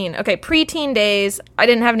 preteen. Okay, preteen days. I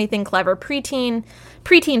didn't have anything clever. Preteen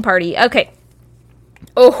party. Okay.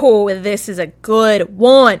 Oh, this is a good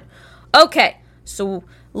one. Okay, so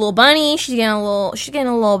little bunny, she's getting a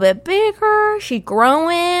little bit bigger. She's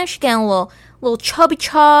growing. She's getting a little chubby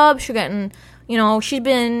chub. She's getting, she's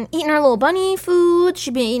been eating her little bunny food.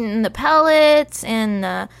 She's been eating the pellets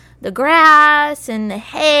and the grass and the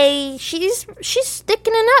hay. She's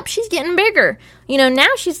thickening up. She's getting bigger. Now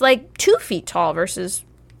she's like 2 feet tall versus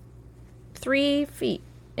 3 feet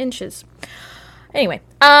inches. Anyway,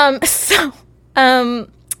 so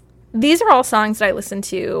these are all songs that I listened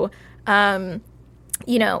to.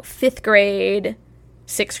 5th grade,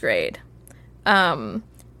 6th grade.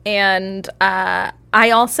 And I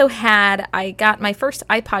got my first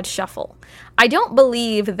iPod Shuffle. I don't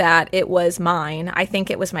believe that it was mine. I think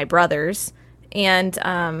it was my brother's. And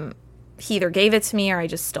he either gave it to me or I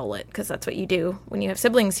just stole it, because that's what you do when you have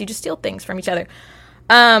siblings. You just steal things from each other.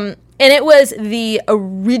 And it was the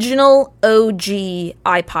original OG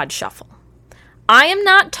iPod Shuffle. I am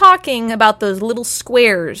not talking about those little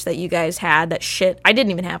squares that you guys had. That shit. I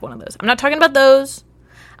didn't even have one of those. I'm not talking about those.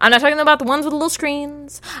 I'm not talking about the ones with the little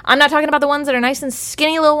screens. I'm not talking about the ones that are nice and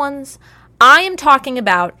skinny little ones. I am talking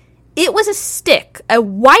about, it was a stick, a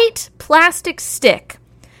white plastic stick.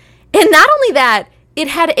 And not only that, it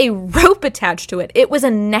had a rope attached to it. It was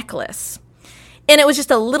a necklace. And it was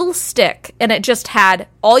just a little stick. And it just had,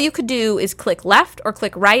 all you could do is click left or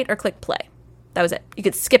click right or click play. That was it. You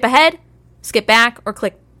could skip ahead, skip back, or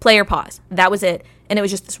click play or pause. That was it. And it was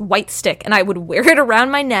just this white stick. And I would wear it around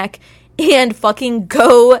my neck and fucking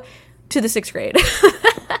go to the 6th grade.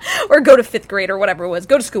 Or go to 5th grade or whatever it was.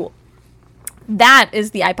 Go to school. That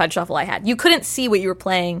is the iPod Shuffle I had. You couldn't see what you were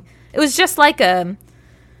playing. It was just like it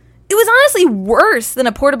was honestly worse than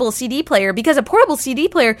a portable CD player, because a portable CD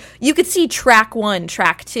player, you could see track 1,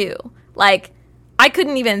 track 2. Like, I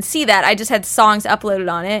couldn't even see that. I just had songs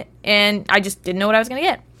uploaded on it, and I just didn't know what I was going to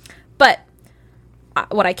get. But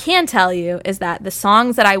what I can tell you is that the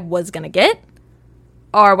songs that I was going to get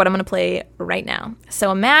are what I'm going to play right now.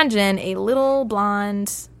 So imagine a little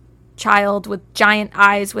blonde child with giant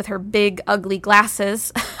eyes with her big, ugly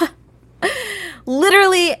glasses.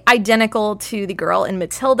 Literally identical to the girl in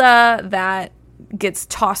Matilda that gets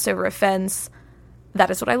tossed over a fence. That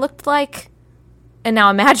is what I looked like. And now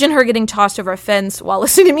imagine her getting tossed over a fence while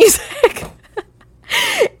listening to music.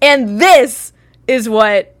 And this is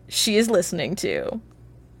what she is listening to.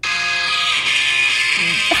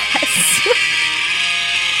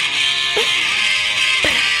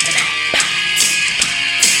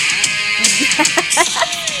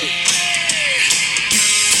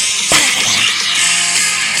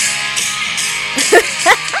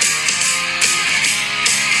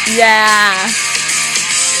 Yeah.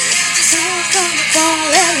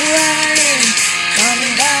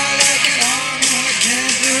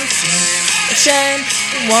 Shame,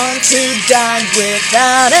 one who died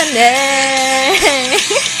without a name.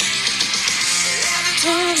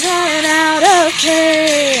 Running out of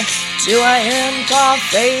care. Do I end our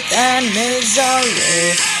faith and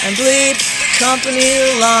misery and bleed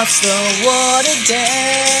company lost the war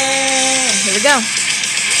today? Here we go.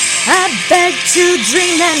 I beg to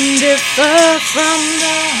dream and differ from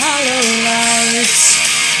the hollow lights.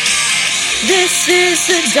 This is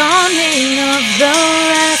the dawning of the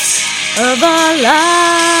rest of our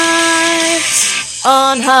lives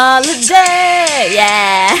on holiday.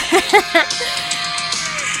 Yeah.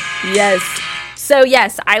 Yes. So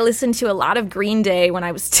yes, I listened to a lot of Green Day when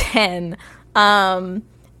I was 10. And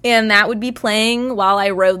that would be playing while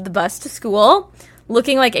I rode the bus to school,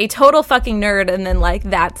 looking like a total fucking nerd, and then like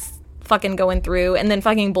that's fucking going through, and then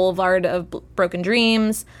fucking Boulevard of Broken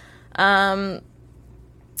Dreams,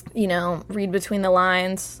 You know, read between the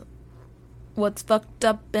lines. What's fucked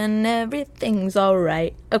up and everything's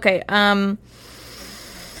alright. Okay,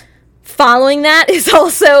 following that is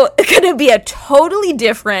also going to be a totally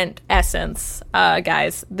different essence,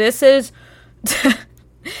 guys. This is...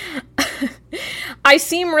 I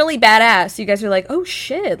seem really badass. You guys are like, oh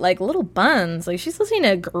shit, like Little Buns. Like, she's listening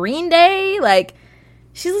to Green Day. Like,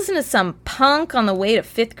 she's listening to some punk on the way to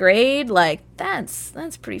 5th grade. Like, that's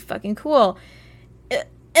pretty fucking cool.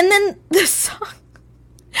 And then the song...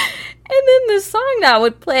 And then the song that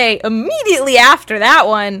would play immediately after that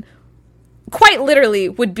one, quite literally,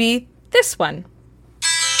 would be this one.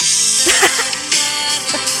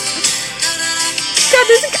 God,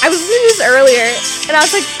 I was listening to this earlier, and I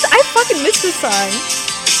was like, I fucking miss this song.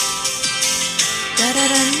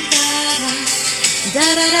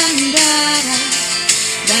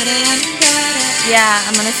 Yeah,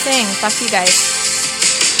 I'm gonna sing. Fuck you guys.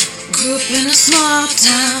 Grew up in a small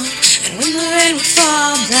town, and when the rain would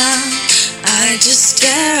fall down, I'd just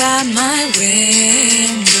stare out my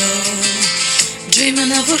window,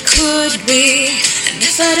 dreaming of what could be. And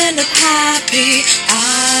if I'd end up happy,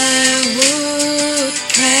 I would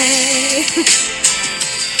pray.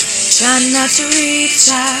 Trying not to reach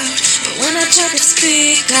out, but when I tried to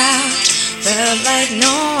speak out, felt like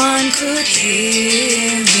no one could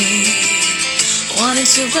hear me. Wanting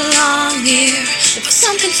to belong here, but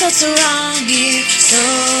something felt so wrong here, so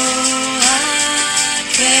I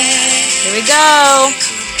pray. Here we go.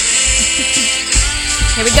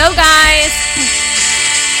 Here we go, guys.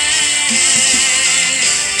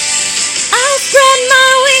 I'll spread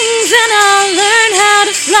my wings and I'll learn how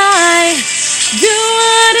to fly. Do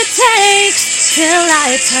what it takes till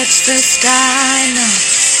I touch the sky. No,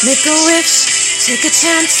 make a wish, take a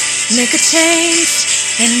chance, make a change,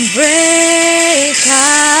 and break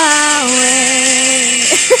away.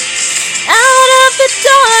 Out of the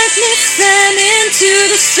darkness and into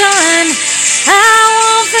the sun, I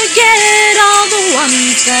won't forget all the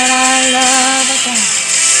ones that I love.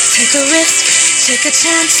 Take a risk, take a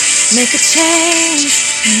chance, make a change,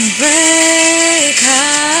 and break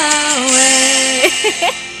away.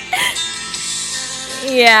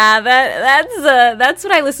 Yeah, that's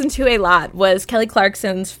what I listened to a lot, was Kelly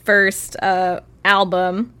Clarkson's first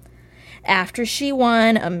album after she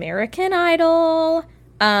won American Idol,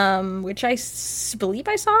 which I believe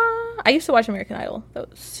I saw. I used to watch American Idol. I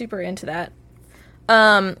was super into that.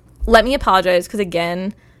 Let me apologize, because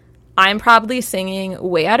again, I'm probably singing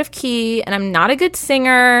way out of key, and I'm not a good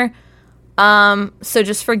singer. So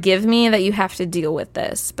just forgive me that you have to deal with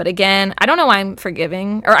this. But again, I don't know why I'm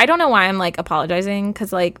forgiving, or I don't know why I'm like apologizing,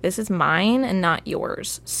 because like this is mine and not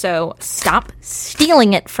yours. So stop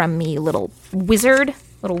stealing it from me, little wizard,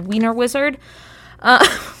 little wiener wizard.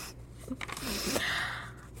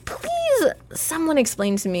 Please, someone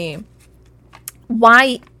explain to me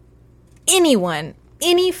why anyone,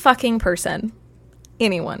 any fucking person,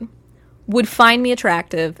 anyone would find me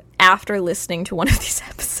attractive after listening to one of these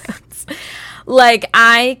episodes. Like,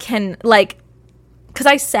 I can, like, because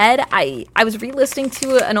I said I was re-listening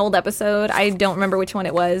to an old episode. I don't remember which one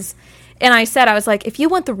it was. And I said, I was like, if you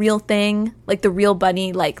want the real thing, like the real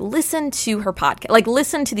bunny, like, listen to her podcast. Like,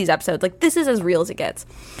 listen to these episodes. Like, this is as real as it gets.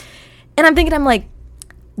 And I'm thinking, I'm like,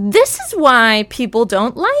 this is why people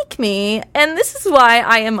don't like me. And this is why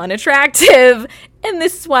I am unattractive. And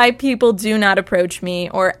this is why people do not approach me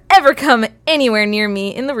or ever come anywhere near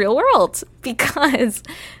me in the real world. Because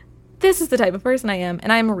this is the type of person I am.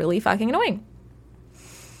 And I'm really fucking annoying.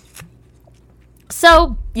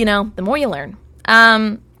 So, you know, the more you learn.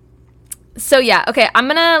 So yeah, okay, I'm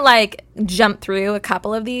gonna like jump through a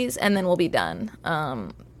couple of these and then we'll be done.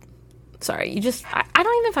 Sorry, I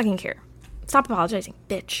don't even fucking care. Stop apologizing,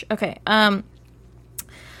 bitch. Okay,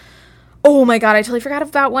 oh my god, I totally forgot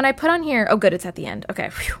about one I put on here. Oh good, it's at the end. Okay,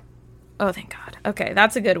 whew. Oh thank god. Okay,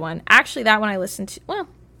 that's a good one. Actually, that one I listened to, well,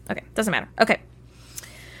 okay, doesn't matter. Okay.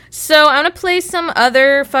 So I'm going to play some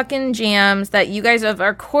other fucking jams that you guys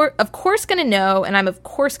are of course going to know, and I'm of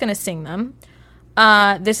course going to sing them.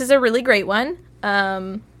 This is a really great one.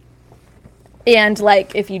 And,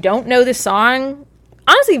 like, if you don't know this song,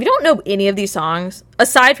 honestly, if you don't know any of these songs,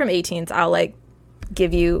 aside from 18s, I'll, like,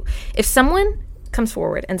 give you... If someone comes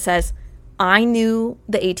forward and says, I knew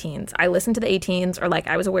the 18s, I listened to the 18s, or, like,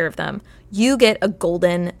 I was aware of them, you get a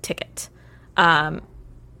golden ticket. I'm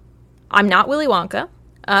not Willy Wonka.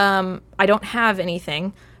 I don't have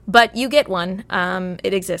anything, but you get one.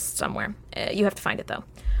 It exists somewhere. You have to find it though.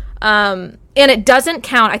 And it doesn't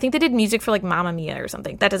count. I think they did music for like Mamma Mia or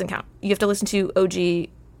something. That doesn't count. You have to listen to OG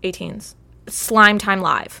 18s. Slime Time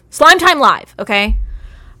Live. Okay.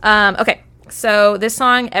 Okay. So this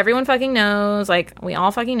song, everyone fucking knows. Like, we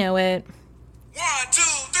all fucking know it. 1, 2,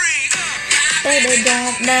 3. Baby,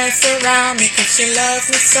 don't mess around me, cause she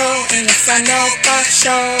loves me so, and yes, I know for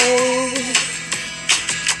sure.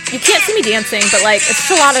 You can't see me dancing, but, like, it's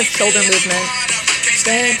just a lot of shoulder movement.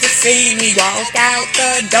 Scared to see me walk out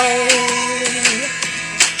the door.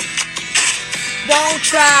 Won't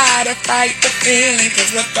try to fight the feeling,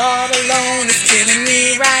 cause the thought alone is killing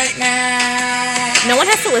me right now. No one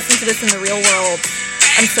has to listen to this in the real world.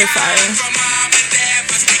 I'm so sorry.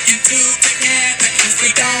 We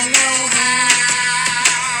don't know how.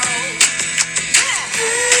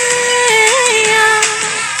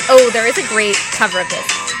 Oh, there is a great cover of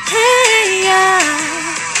this. Hey, yeah.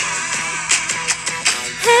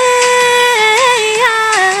 Hey,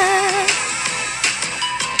 yeah.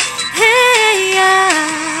 Hey, yeah.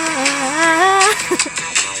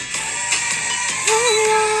 Hey,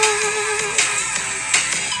 yeah.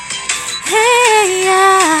 Hey, yeah.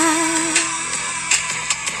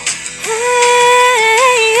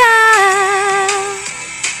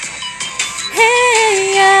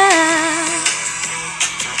 Hey, yeah.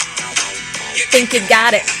 Think you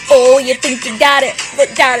got it. Oh, you think you got it.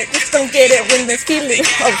 But got it. Just don't get it when there's feeling.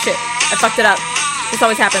 Oh, shit. I fucked it up. This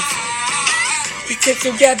always happens. We get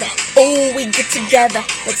together, oh, we get together.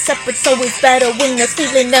 But separate's always better when there's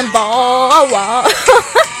feeling involved.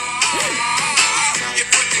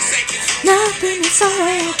 Nothing is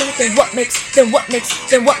alright, then what makes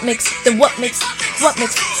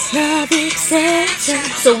love exception?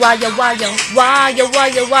 So why yo, are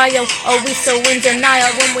we so in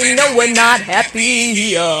denial when we know we're not happy?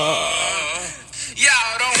 Y'all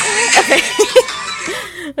don't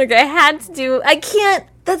Okay, I had to do. I can't.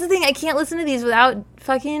 That's the thing. I can't listen to these without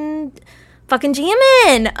fucking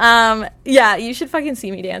jamming. Yeah, you should fucking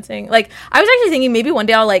see me dancing. Like, I was actually thinking maybe one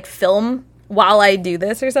day I'll like film while I do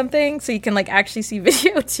this or something, so you can like actually see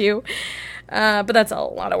video too. But that's a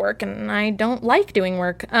lot of work, and I don't like doing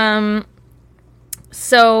work. Yeah.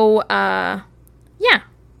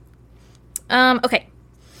 Okay.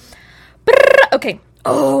 Okay.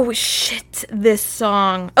 Oh, shit. This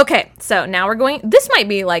song. Okay, so now we're going... This might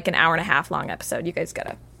be like an hour and a half long episode. You guys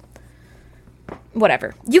gotta...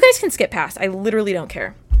 Whatever. You guys can skip past. I literally don't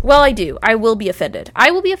care. Well, I do. I will be offended. I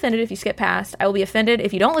will be offended if you skip past. I will be offended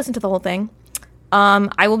if you don't listen to the whole thing.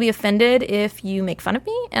 I will be offended if you make fun of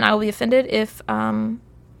me. And I will be offended if you're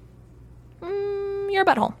a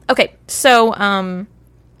butthole. Okay, so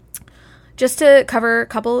just to cover a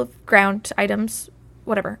couple of ground items...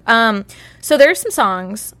 Whatever. So there's some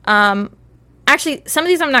songs. Actually, some of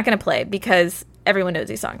these I'm not going to play because everyone knows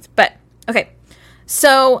these songs. But, okay.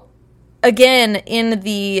 So, again, in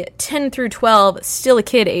the 10 through 12, still a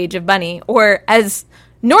kid age of Bunny, or as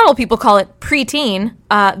normal people call it, preteen,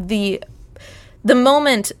 the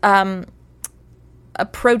moment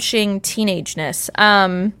approaching teenageness.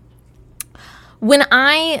 When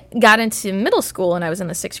I got into middle school and I was in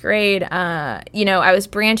the 6th grade, I was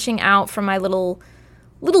branching out from my little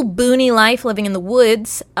boony life living in the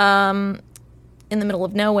woods, in the middle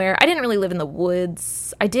of nowhere. I didn't really live in the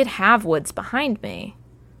woods. I did have woods behind me.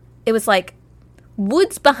 It was like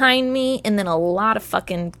woods behind me and then a lot of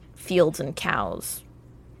fucking fields and cows.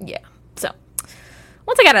 Yeah. So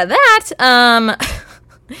once I got out of that,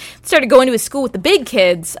 started going to a school with the big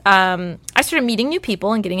kids. I started meeting new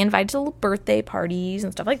people and getting invited to little birthday parties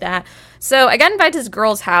and stuff like that. So I got invited to this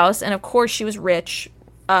girl's house, and of course she was rich.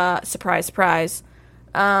 Surprise, surprise.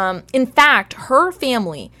 In fact, her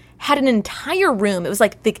family had an entire room. It was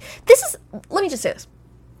like, let me just say this.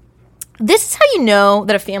 This is how you know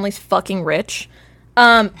that a family's fucking rich.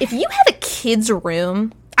 If you have a kid's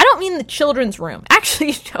room, I don't mean the children's room.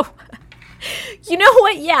 Actually, you know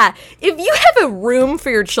what? Yeah. If you have a room for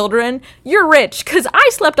your children, you're rich, because I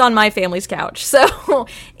slept on my family's couch. So,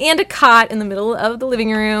 and a cot in the middle of the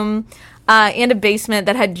living room, and a basement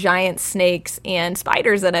that had giant snakes and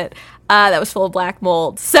spiders in it. That was full of black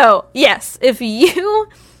mold. So, yes, if you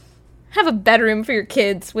have a bedroom for your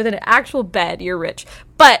kids with an actual bed, you're rich.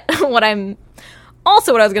 But what I was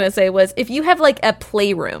going to say was, if you have like a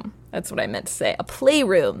playroom, that's what I meant to say, a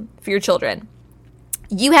playroom for your children,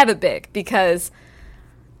 you have it big, because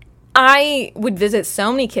I would visit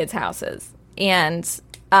so many kids' houses, and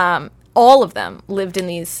all of them lived in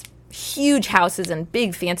these huge houses in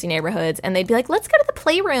big fancy neighborhoods, and they'd be like, let's go to the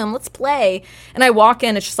playroom, let's play. And I walk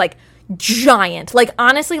in, it's just like giant. Like,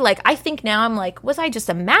 honestly, like, I think now I'm like, was I just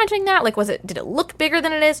imagining that? Like, did it look bigger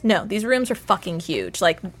than it is? No, these rooms are fucking huge.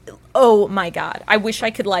 Like, oh my God. I wish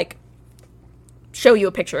I could like show you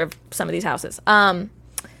a picture of some of these houses.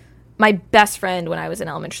 My best friend when I was in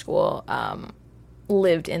elementary school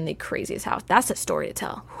lived in the craziest house. That's a story to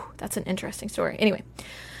tell. Whew, that's an interesting story. Anyway,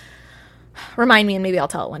 remind me and maybe I'll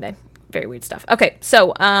tell it one day. Very weird stuff. Okay,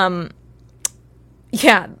 so,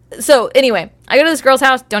 yeah. So, anyway, I go to this girl's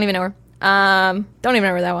house. Don't even know her. Don't even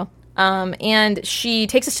know her that well. And she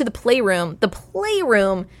takes us to the playroom. The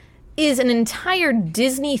playroom is an entire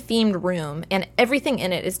Disney-themed room, and everything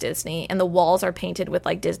in it is Disney, and the walls are painted with,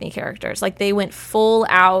 like, Disney characters. Like, they went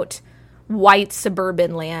full-out white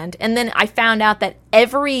suburban land. And then I found out that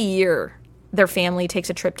every year their family takes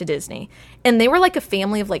a trip to Disney. And they were, like, a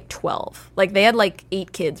family of, like, 12. Like, they had, like,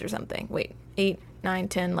 8 kids or something. Wait, 8, 9,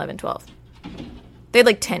 10, 11, 12. They had,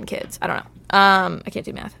 like, 10 kids. I don't know. I can't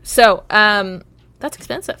do math. So, that's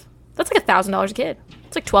expensive. That's like $1,000 a kid.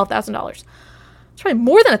 It's like $12,000. It's probably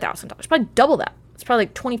more than $1,000. Probably double that. It's probably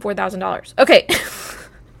like $24,000. Okay.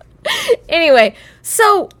 Anyway,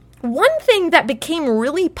 so one thing that became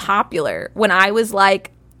really popular when I was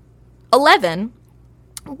like 11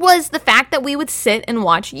 was the fact that we would sit and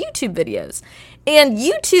watch YouTube videos. And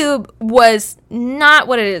YouTube was not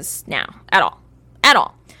what it is now at all. At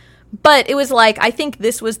all. But it was like, I think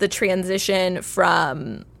this was the transition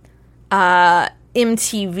from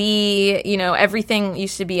MTV, you know, everything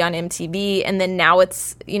used to be on MTV, and then now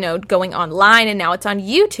it's, you know, going online, and now it's on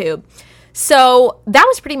YouTube. So that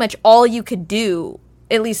was pretty much all you could do,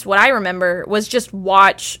 at least what I remember, was just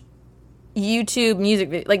watch YouTube music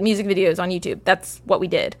videos on YouTube. That's what we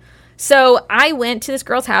did. So I went to this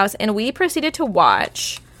girl's house, and we proceeded to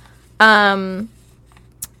watch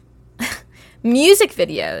music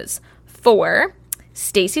videos for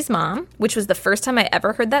Stacy's Mom, which was the first time I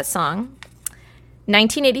ever heard that song.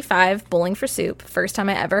 1985, Bowling for Soup, first time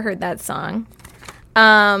I ever heard that song.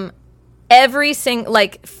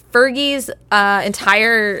 Fergie's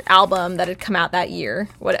entire album that had come out that year,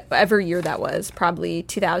 whatever year that was, probably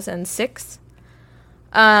 2006.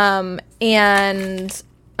 I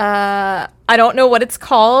don't know what it's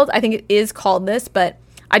called. I think it is called this, but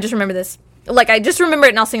I just remember this. Like, I just remember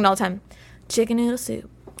it, and I'll sing it all the time. Chicken noodle soup,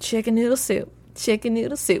 chicken noodle soup, chicken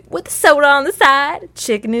noodle soup with the soda on the side.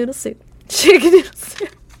 Chicken noodle soup, chicken noodle soup.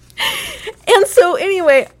 And so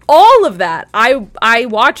anyway, all of that I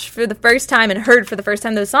watched for the first time and heard for the first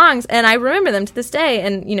time those songs, and I remember them to this day,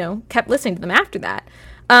 and, you know, kept listening to them after that.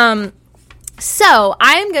 So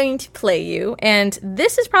I'm going to play you, and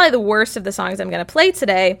this is probably the worst of the songs I'm going to play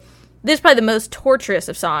today. This is probably the most torturous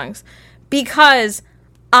of songs, because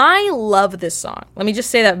I love this song. Let me just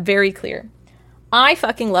say that very clear. I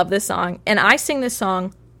fucking love this song, and I sing this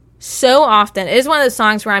song so often. It is one of those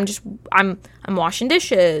songs where I'm washing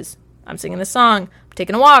dishes, I'm singing this song, I'm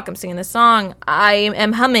taking a walk, I'm singing this song, I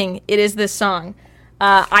am humming. It is this song.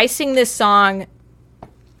 I sing this song.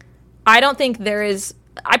 I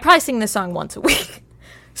probably sing this song once a week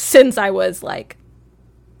since I was like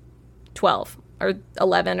 12 or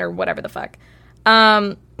 11 or whatever the fuck.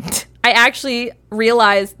 I actually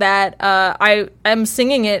realized that I am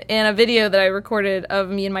singing it in a video that I recorded of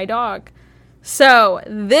me and my dog. So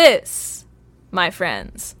this, my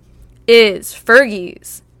friends, is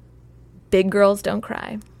Fergie's Big Girls Don't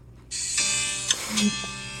Cry.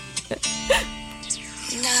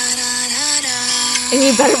 And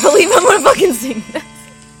you better believe I'm gonna fucking sing this.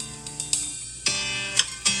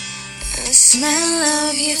 The smell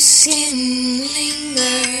of your skin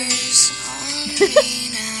lingers on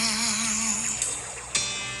me now.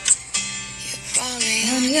 You're probably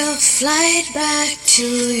on your flight back to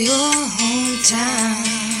your hometown.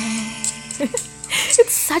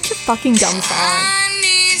 It's such a fucking dumb song. I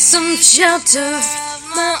need some shelter of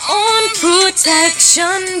my own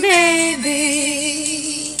protection,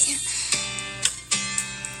 baby.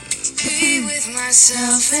 Be with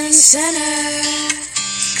myself in center.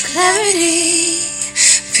 Clarity,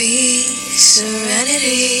 peace,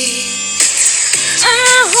 serenity.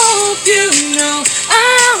 I hope you know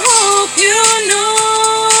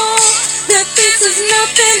that this has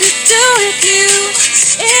nothing to do with you.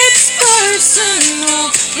 It's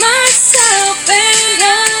personal, myself and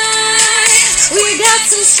I. We got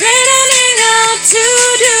some straightening out to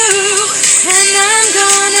do, and I'm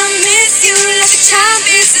gonna miss you like a child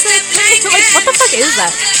misses a blanket. Like, what the fuck is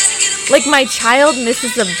that? Like, my child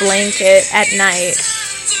misses a blanket at night.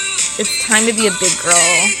 It's time to be a big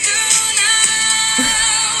girl.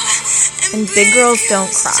 And big girls don't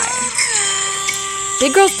cry.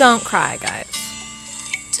 Big girls don't cry, guys.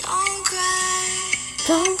 Don't cry,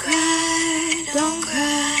 Don't cry, don't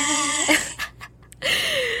cry.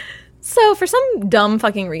 So, for some dumb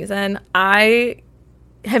fucking reason, I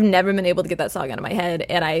have never been able to get that song out of my head,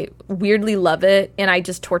 and I weirdly love it, and I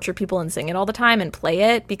just torture people and sing it all the time and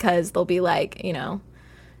play it because they'll be like, you know,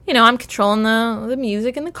 you know, I'm controlling the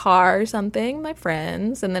music in the car or something, my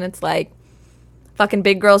friends, and then it's like, fucking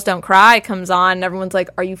Big Girls Don't Cry comes on, and everyone's like,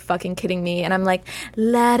 are you fucking kidding me? And I'm like,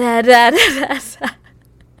 la da da da da da.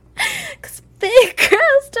 Because Big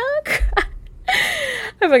Girls Don't Cry.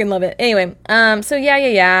 I fucking love it. Anyway, so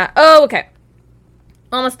yeah. Oh, okay.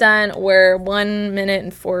 Almost done. We're 1 minute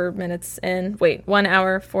and 4 minutes in. Wait, 1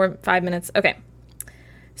 hour, 5 minutes. Okay.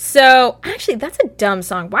 So, actually, that's a dumb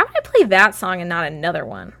song. Why would I play that song and not another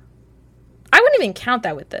one? I wouldn't even count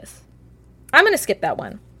that with this. I'm going to skip that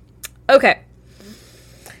one. Okay.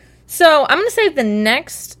 So, I'm going to say the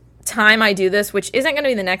next time I do this, which isn't going to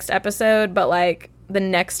be the next episode, but, like, the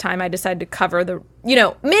next time I decide to cover the, you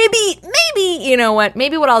know, maybe, you know what,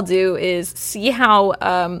 maybe what I'll do is see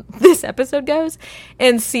how this episode goes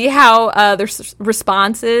and see how their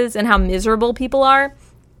response is and how miserable people are.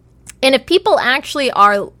 And if people actually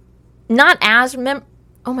are not as,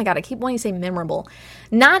 oh my God, I keep wanting to say memorable,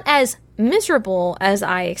 not as miserable as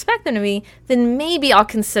I expect them to be, then maybe I'll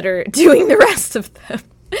consider doing the rest of them.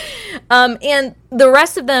 And the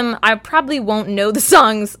rest of them, I probably won't know the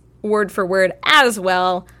songs word for word as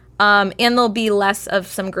well, and there'll be less of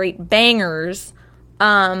some great bangers,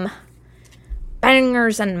 bangers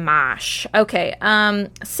and mash. Okay,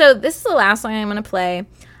 so this is the last song I'm going to play.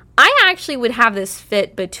 I actually would have this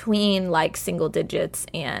fit between, like, single digits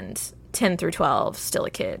and 10 through 12, still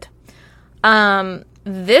a kid.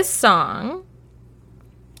 This song,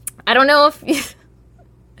 I don't know if...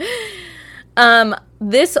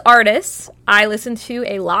 this artist I listened to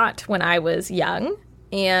a lot when I was young.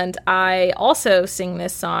 And I also sing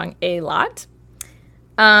this song a lot.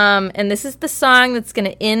 And this is the song that's going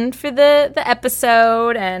to end for the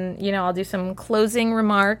episode. And, you know, I'll do some closing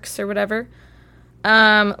remarks or whatever.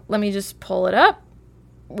 Let me just pull it up.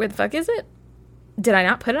 Where the fuck is it? Did I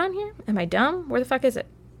not put it on here? Am I dumb? Where the fuck is it?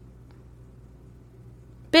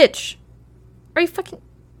 Bitch. Are you fucking...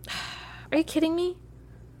 Are you kidding me?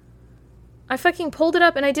 I fucking pulled it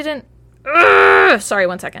up and I didn't... Ugh! Sorry,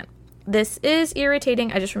 1 second. This is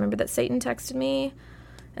irritating. I just remembered that Satan texted me,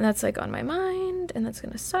 and that's, like, on my mind, and that's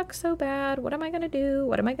gonna suck so bad. What am I gonna do?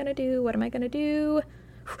 What am I gonna do? What am I gonna do?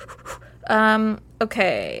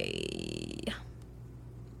 Okay.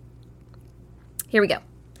 Here we go.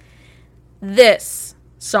 This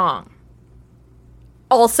song.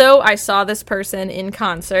 Also, I saw this person in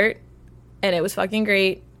concert, and it was fucking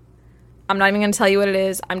great. I'm not even gonna tell you what it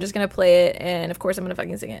is. I'm just gonna play it, and of course I'm gonna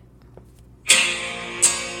fucking sing it.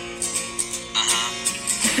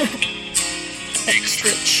 Extra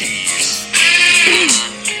cheese.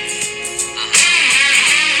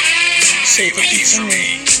 Save a piece for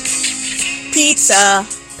me. Pizza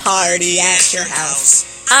party at your house.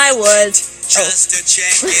 I was Just to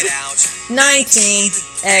check it out. 19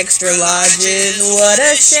 extra larges. What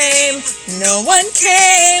a shame. No one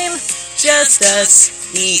came. Just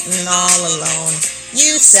us eating all alone.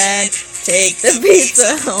 You said take the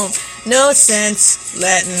pizza home. No sense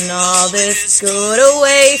letting all this go to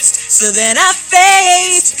waste. So then I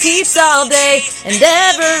faced pizza all day and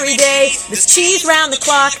every day. This cheese round the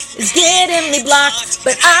clock is getting me blocked,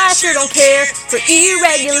 but I sure don't care for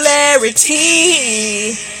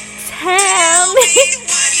irregularity. Tell me,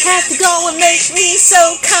 have to go and make me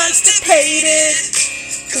so constipated.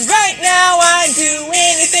 'Cause right now I do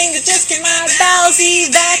anything to just get my bowels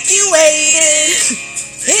evacuated.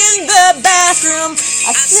 In the bathroom,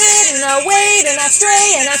 I sit and I wait and I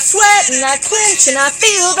stray and I sweat and I clench and I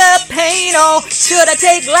feel the pain. Oh, should I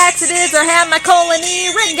take laxatives or have my colon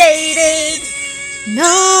irrigated?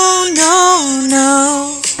 No.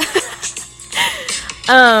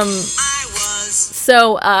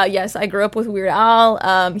 So, yes, I grew up with Weird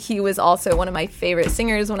Al. He was also one of my favorite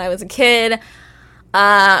singers when I was a kid.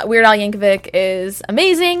 Weird Al Yankovic is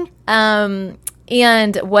amazing.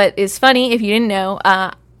 And what is funny, if you didn't know,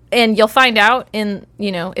 and you'll find out in,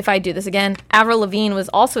 you know, if I do this again, Avril Lavigne was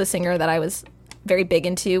also a singer that I was very big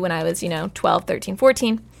into when I was, 12, 13,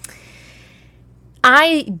 14.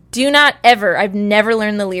 I've never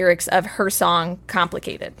learned the lyrics of her song,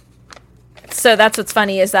 Complicated. So that's what's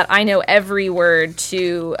funny, is that I know every word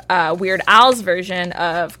to Weird Al's version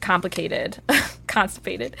of Complicated,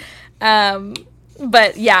 Constipated.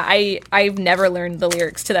 But yeah, I've never learned the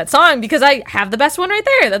lyrics to that song because I have the best one right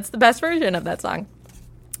there. That's the best version of that song.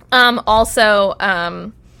 Also,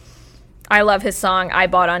 I love his song, I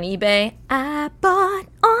Bought on eBay. I bought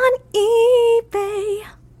on eBay.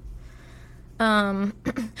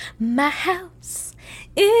 My house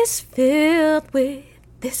is filled with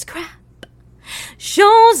this crap.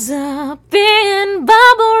 Shows up in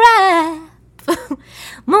bubble wrap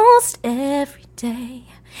most every day.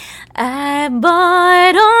 I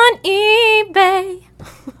bought on eBay.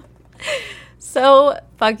 so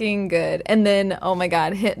fucking good. And then, oh my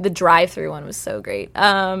god, the drive-through one was so great.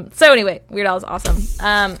 So anyway, Weird Al is awesome.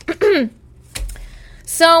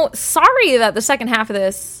 So sorry that the second half of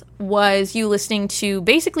this was you listening to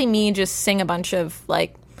basically me just sing a bunch of,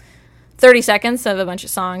 like, 30 seconds of a bunch of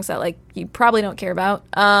songs that, like, you probably don't care about.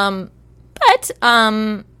 But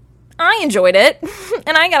I enjoyed it,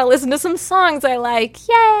 and I got to listen to some songs I like.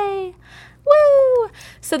 Yay! Woo!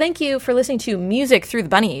 So thank you for listening to Music Through the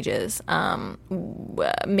Bunny Ages.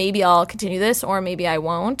 Maybe I'll continue this, or maybe I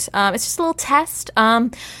won't. It's just a little test.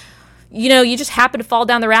 You just happen to fall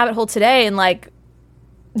down the rabbit hole today and, like,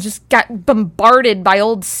 just got bombarded by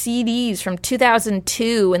old CDs from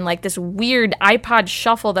 2002 and, like, this weird iPod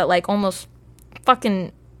shuffle that, like, almost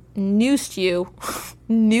fucking noosed you.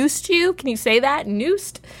 Noosed you? Can you say that?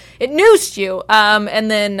 Noosed? It noosed you. And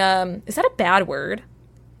then, is that a bad word?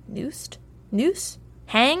 Noosed? Noose?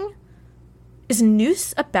 Hang? Is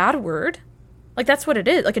noose a bad word? Like, that's what it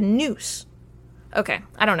is. Like a noose. Okay.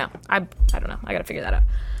 I don't know. I don't know. I gotta figure that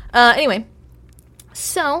out. Anyway.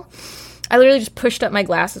 So, I literally just pushed up my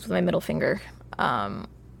glasses with my middle finger.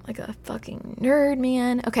 Like a fucking nerd,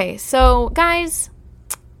 man. Okay, so, guys,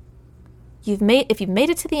 if you've made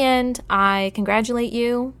it to the end, I congratulate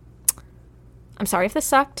you. I'm sorry if this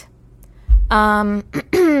sucked.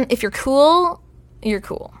 If you're cool, you're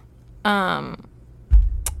cool.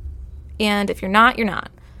 And if you're not, you're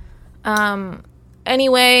not.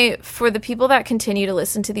 Anyway, for the people that continue to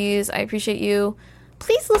listen to these, I appreciate you.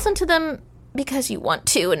 Please listen to them because you want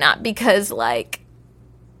to, and not because, like,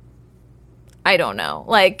 I don't know.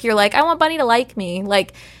 Like, you're like, I want Bunny to like me.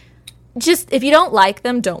 Like, just, if you don't like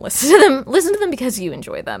them, don't listen to them. Listen to them because you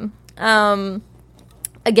enjoy them.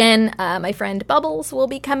 Again, my friend Bubbles will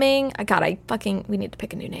be coming. We need to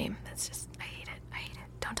pick a new name. That's just, I hate it.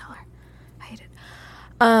 Don't tell her. I hate it.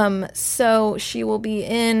 So she will be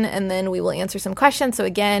in, and then we will answer some questions. So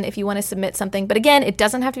again, if you want to submit something, but again, it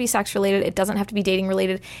doesn't have to be sex related. It doesn't have to be dating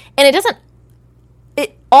related. And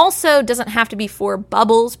it also doesn't have to be for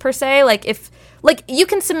Bubbles per se. Like, you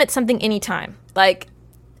can submit something anytime. Like,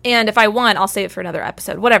 and if I want, I'll save it for another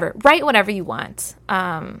episode. Whatever. Write whatever you want.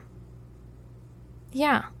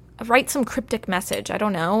 Yeah. Write some cryptic message. I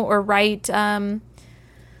don't know. Or write, I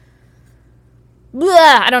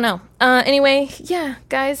don't know. Anyway, yeah,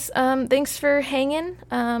 guys, thanks for hanging.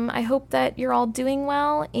 I hope that you're all doing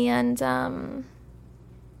well. And,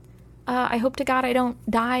 I hope to God I don't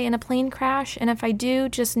die in a plane crash. And if I do,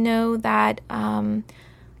 just know that,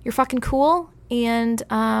 you're fucking cool. And,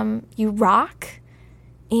 you rock.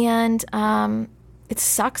 And it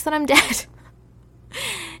sucks that I'm dead.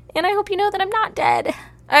 And I hope you know that I'm not dead.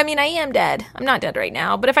 I mean, I am dead. I'm not dead right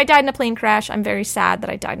now. But if I died in a plane crash, I'm very sad that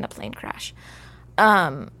I died in a plane crash.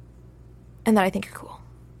 And that I think you're cool.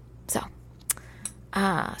 So,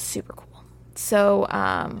 super cool. So,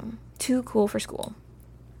 too cool for school.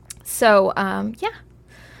 So, yeah.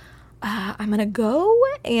 I'm going to go,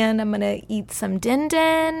 and I'm going to eat some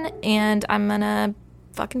din-din, and I'm going to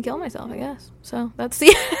fucking kill myself, I guess. So that's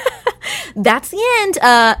the that's the end.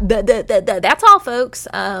 That's all, folks.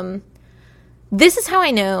 This is how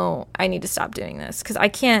I know I need to stop doing this, because I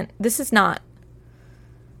can't.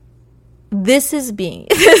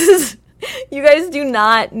 You guys do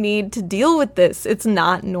not need to deal with this. It's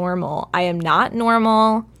not normal. I am not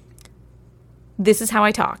normal. This is how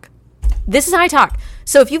I talk.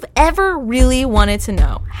 So if you've ever really wanted to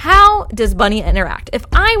know, how does Bunny interact? If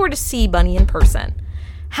I were to see Bunny in person,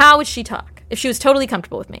 how would she talk? If she was totally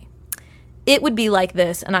comfortable with me, it would be like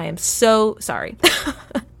this, and I am so sorry.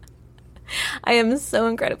 I am so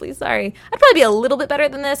incredibly sorry. I'd probably be a little bit better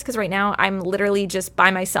than this, because right now I'm literally just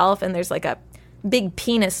by myself, and there's like a big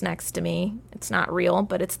penis next to me. It's not real,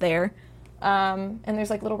 but it's there. And there's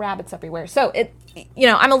like little rabbits everywhere. So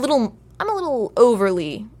I'm a little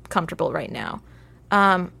overly comfortable right now.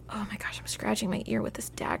 Oh my gosh, I'm scratching my ear with this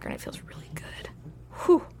dagger, and it feels really good.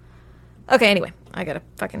 Whew. Okay, anyway, I gotta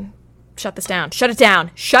fucking shut this down. Shut it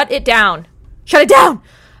down.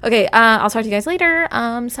 Okay, I'll talk to you guys later.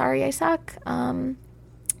 Sorry I suck.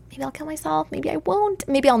 Maybe I'll kill myself. Maybe I won't.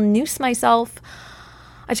 Maybe I'll noose myself.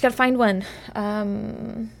 I just gotta find one.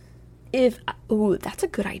 That's a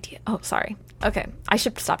good idea. Oh, sorry. Okay, I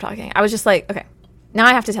should stop talking. I was just like, okay, now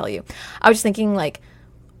I have to tell you. I was just thinking, like,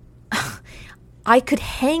 I could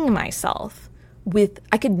hang myself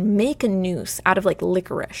I could make a noose out of, like,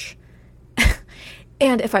 licorice.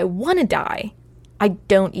 And if I want to die, I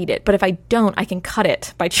don't eat it. But if I don't, I can cut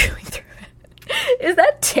it by chewing through it. Is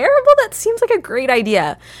that terrible? That seems like a great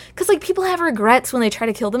idea. Because, like, people have regrets when they try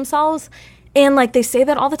to kill themselves. And, like, they say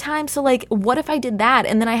that all the time. So, like, what if I did that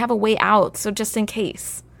and then I have a way out? So just in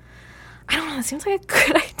case. I don't know. It seems like a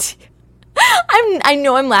good idea. I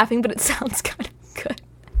know I'm laughing, but it sounds kind of good.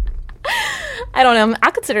 I don't know.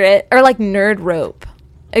 I'll consider it. Or like nerd rope.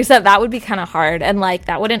 Except that would be kind of hard, and like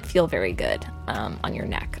that wouldn't feel very good on your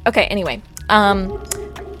neck. Okay, anyway.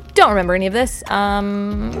 Don't remember any of this.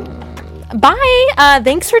 Bye.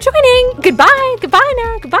 Thanks for joining. Goodbye. Goodbye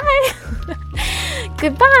now. Goodbye.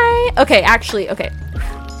 Goodbye. Okay, actually, okay.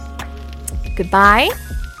 Goodbye.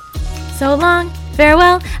 So long.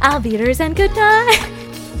 Farewell. Alvieters and good night.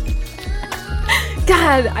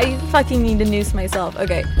 God, I fucking need to noose myself.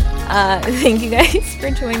 Okay. Thank you guys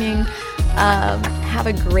for joining. Have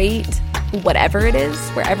a great whatever it is,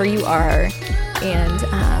 wherever you are. And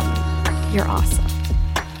you're awesome.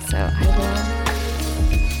 So I will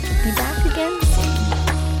be back again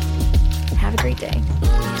soon. Have a great day.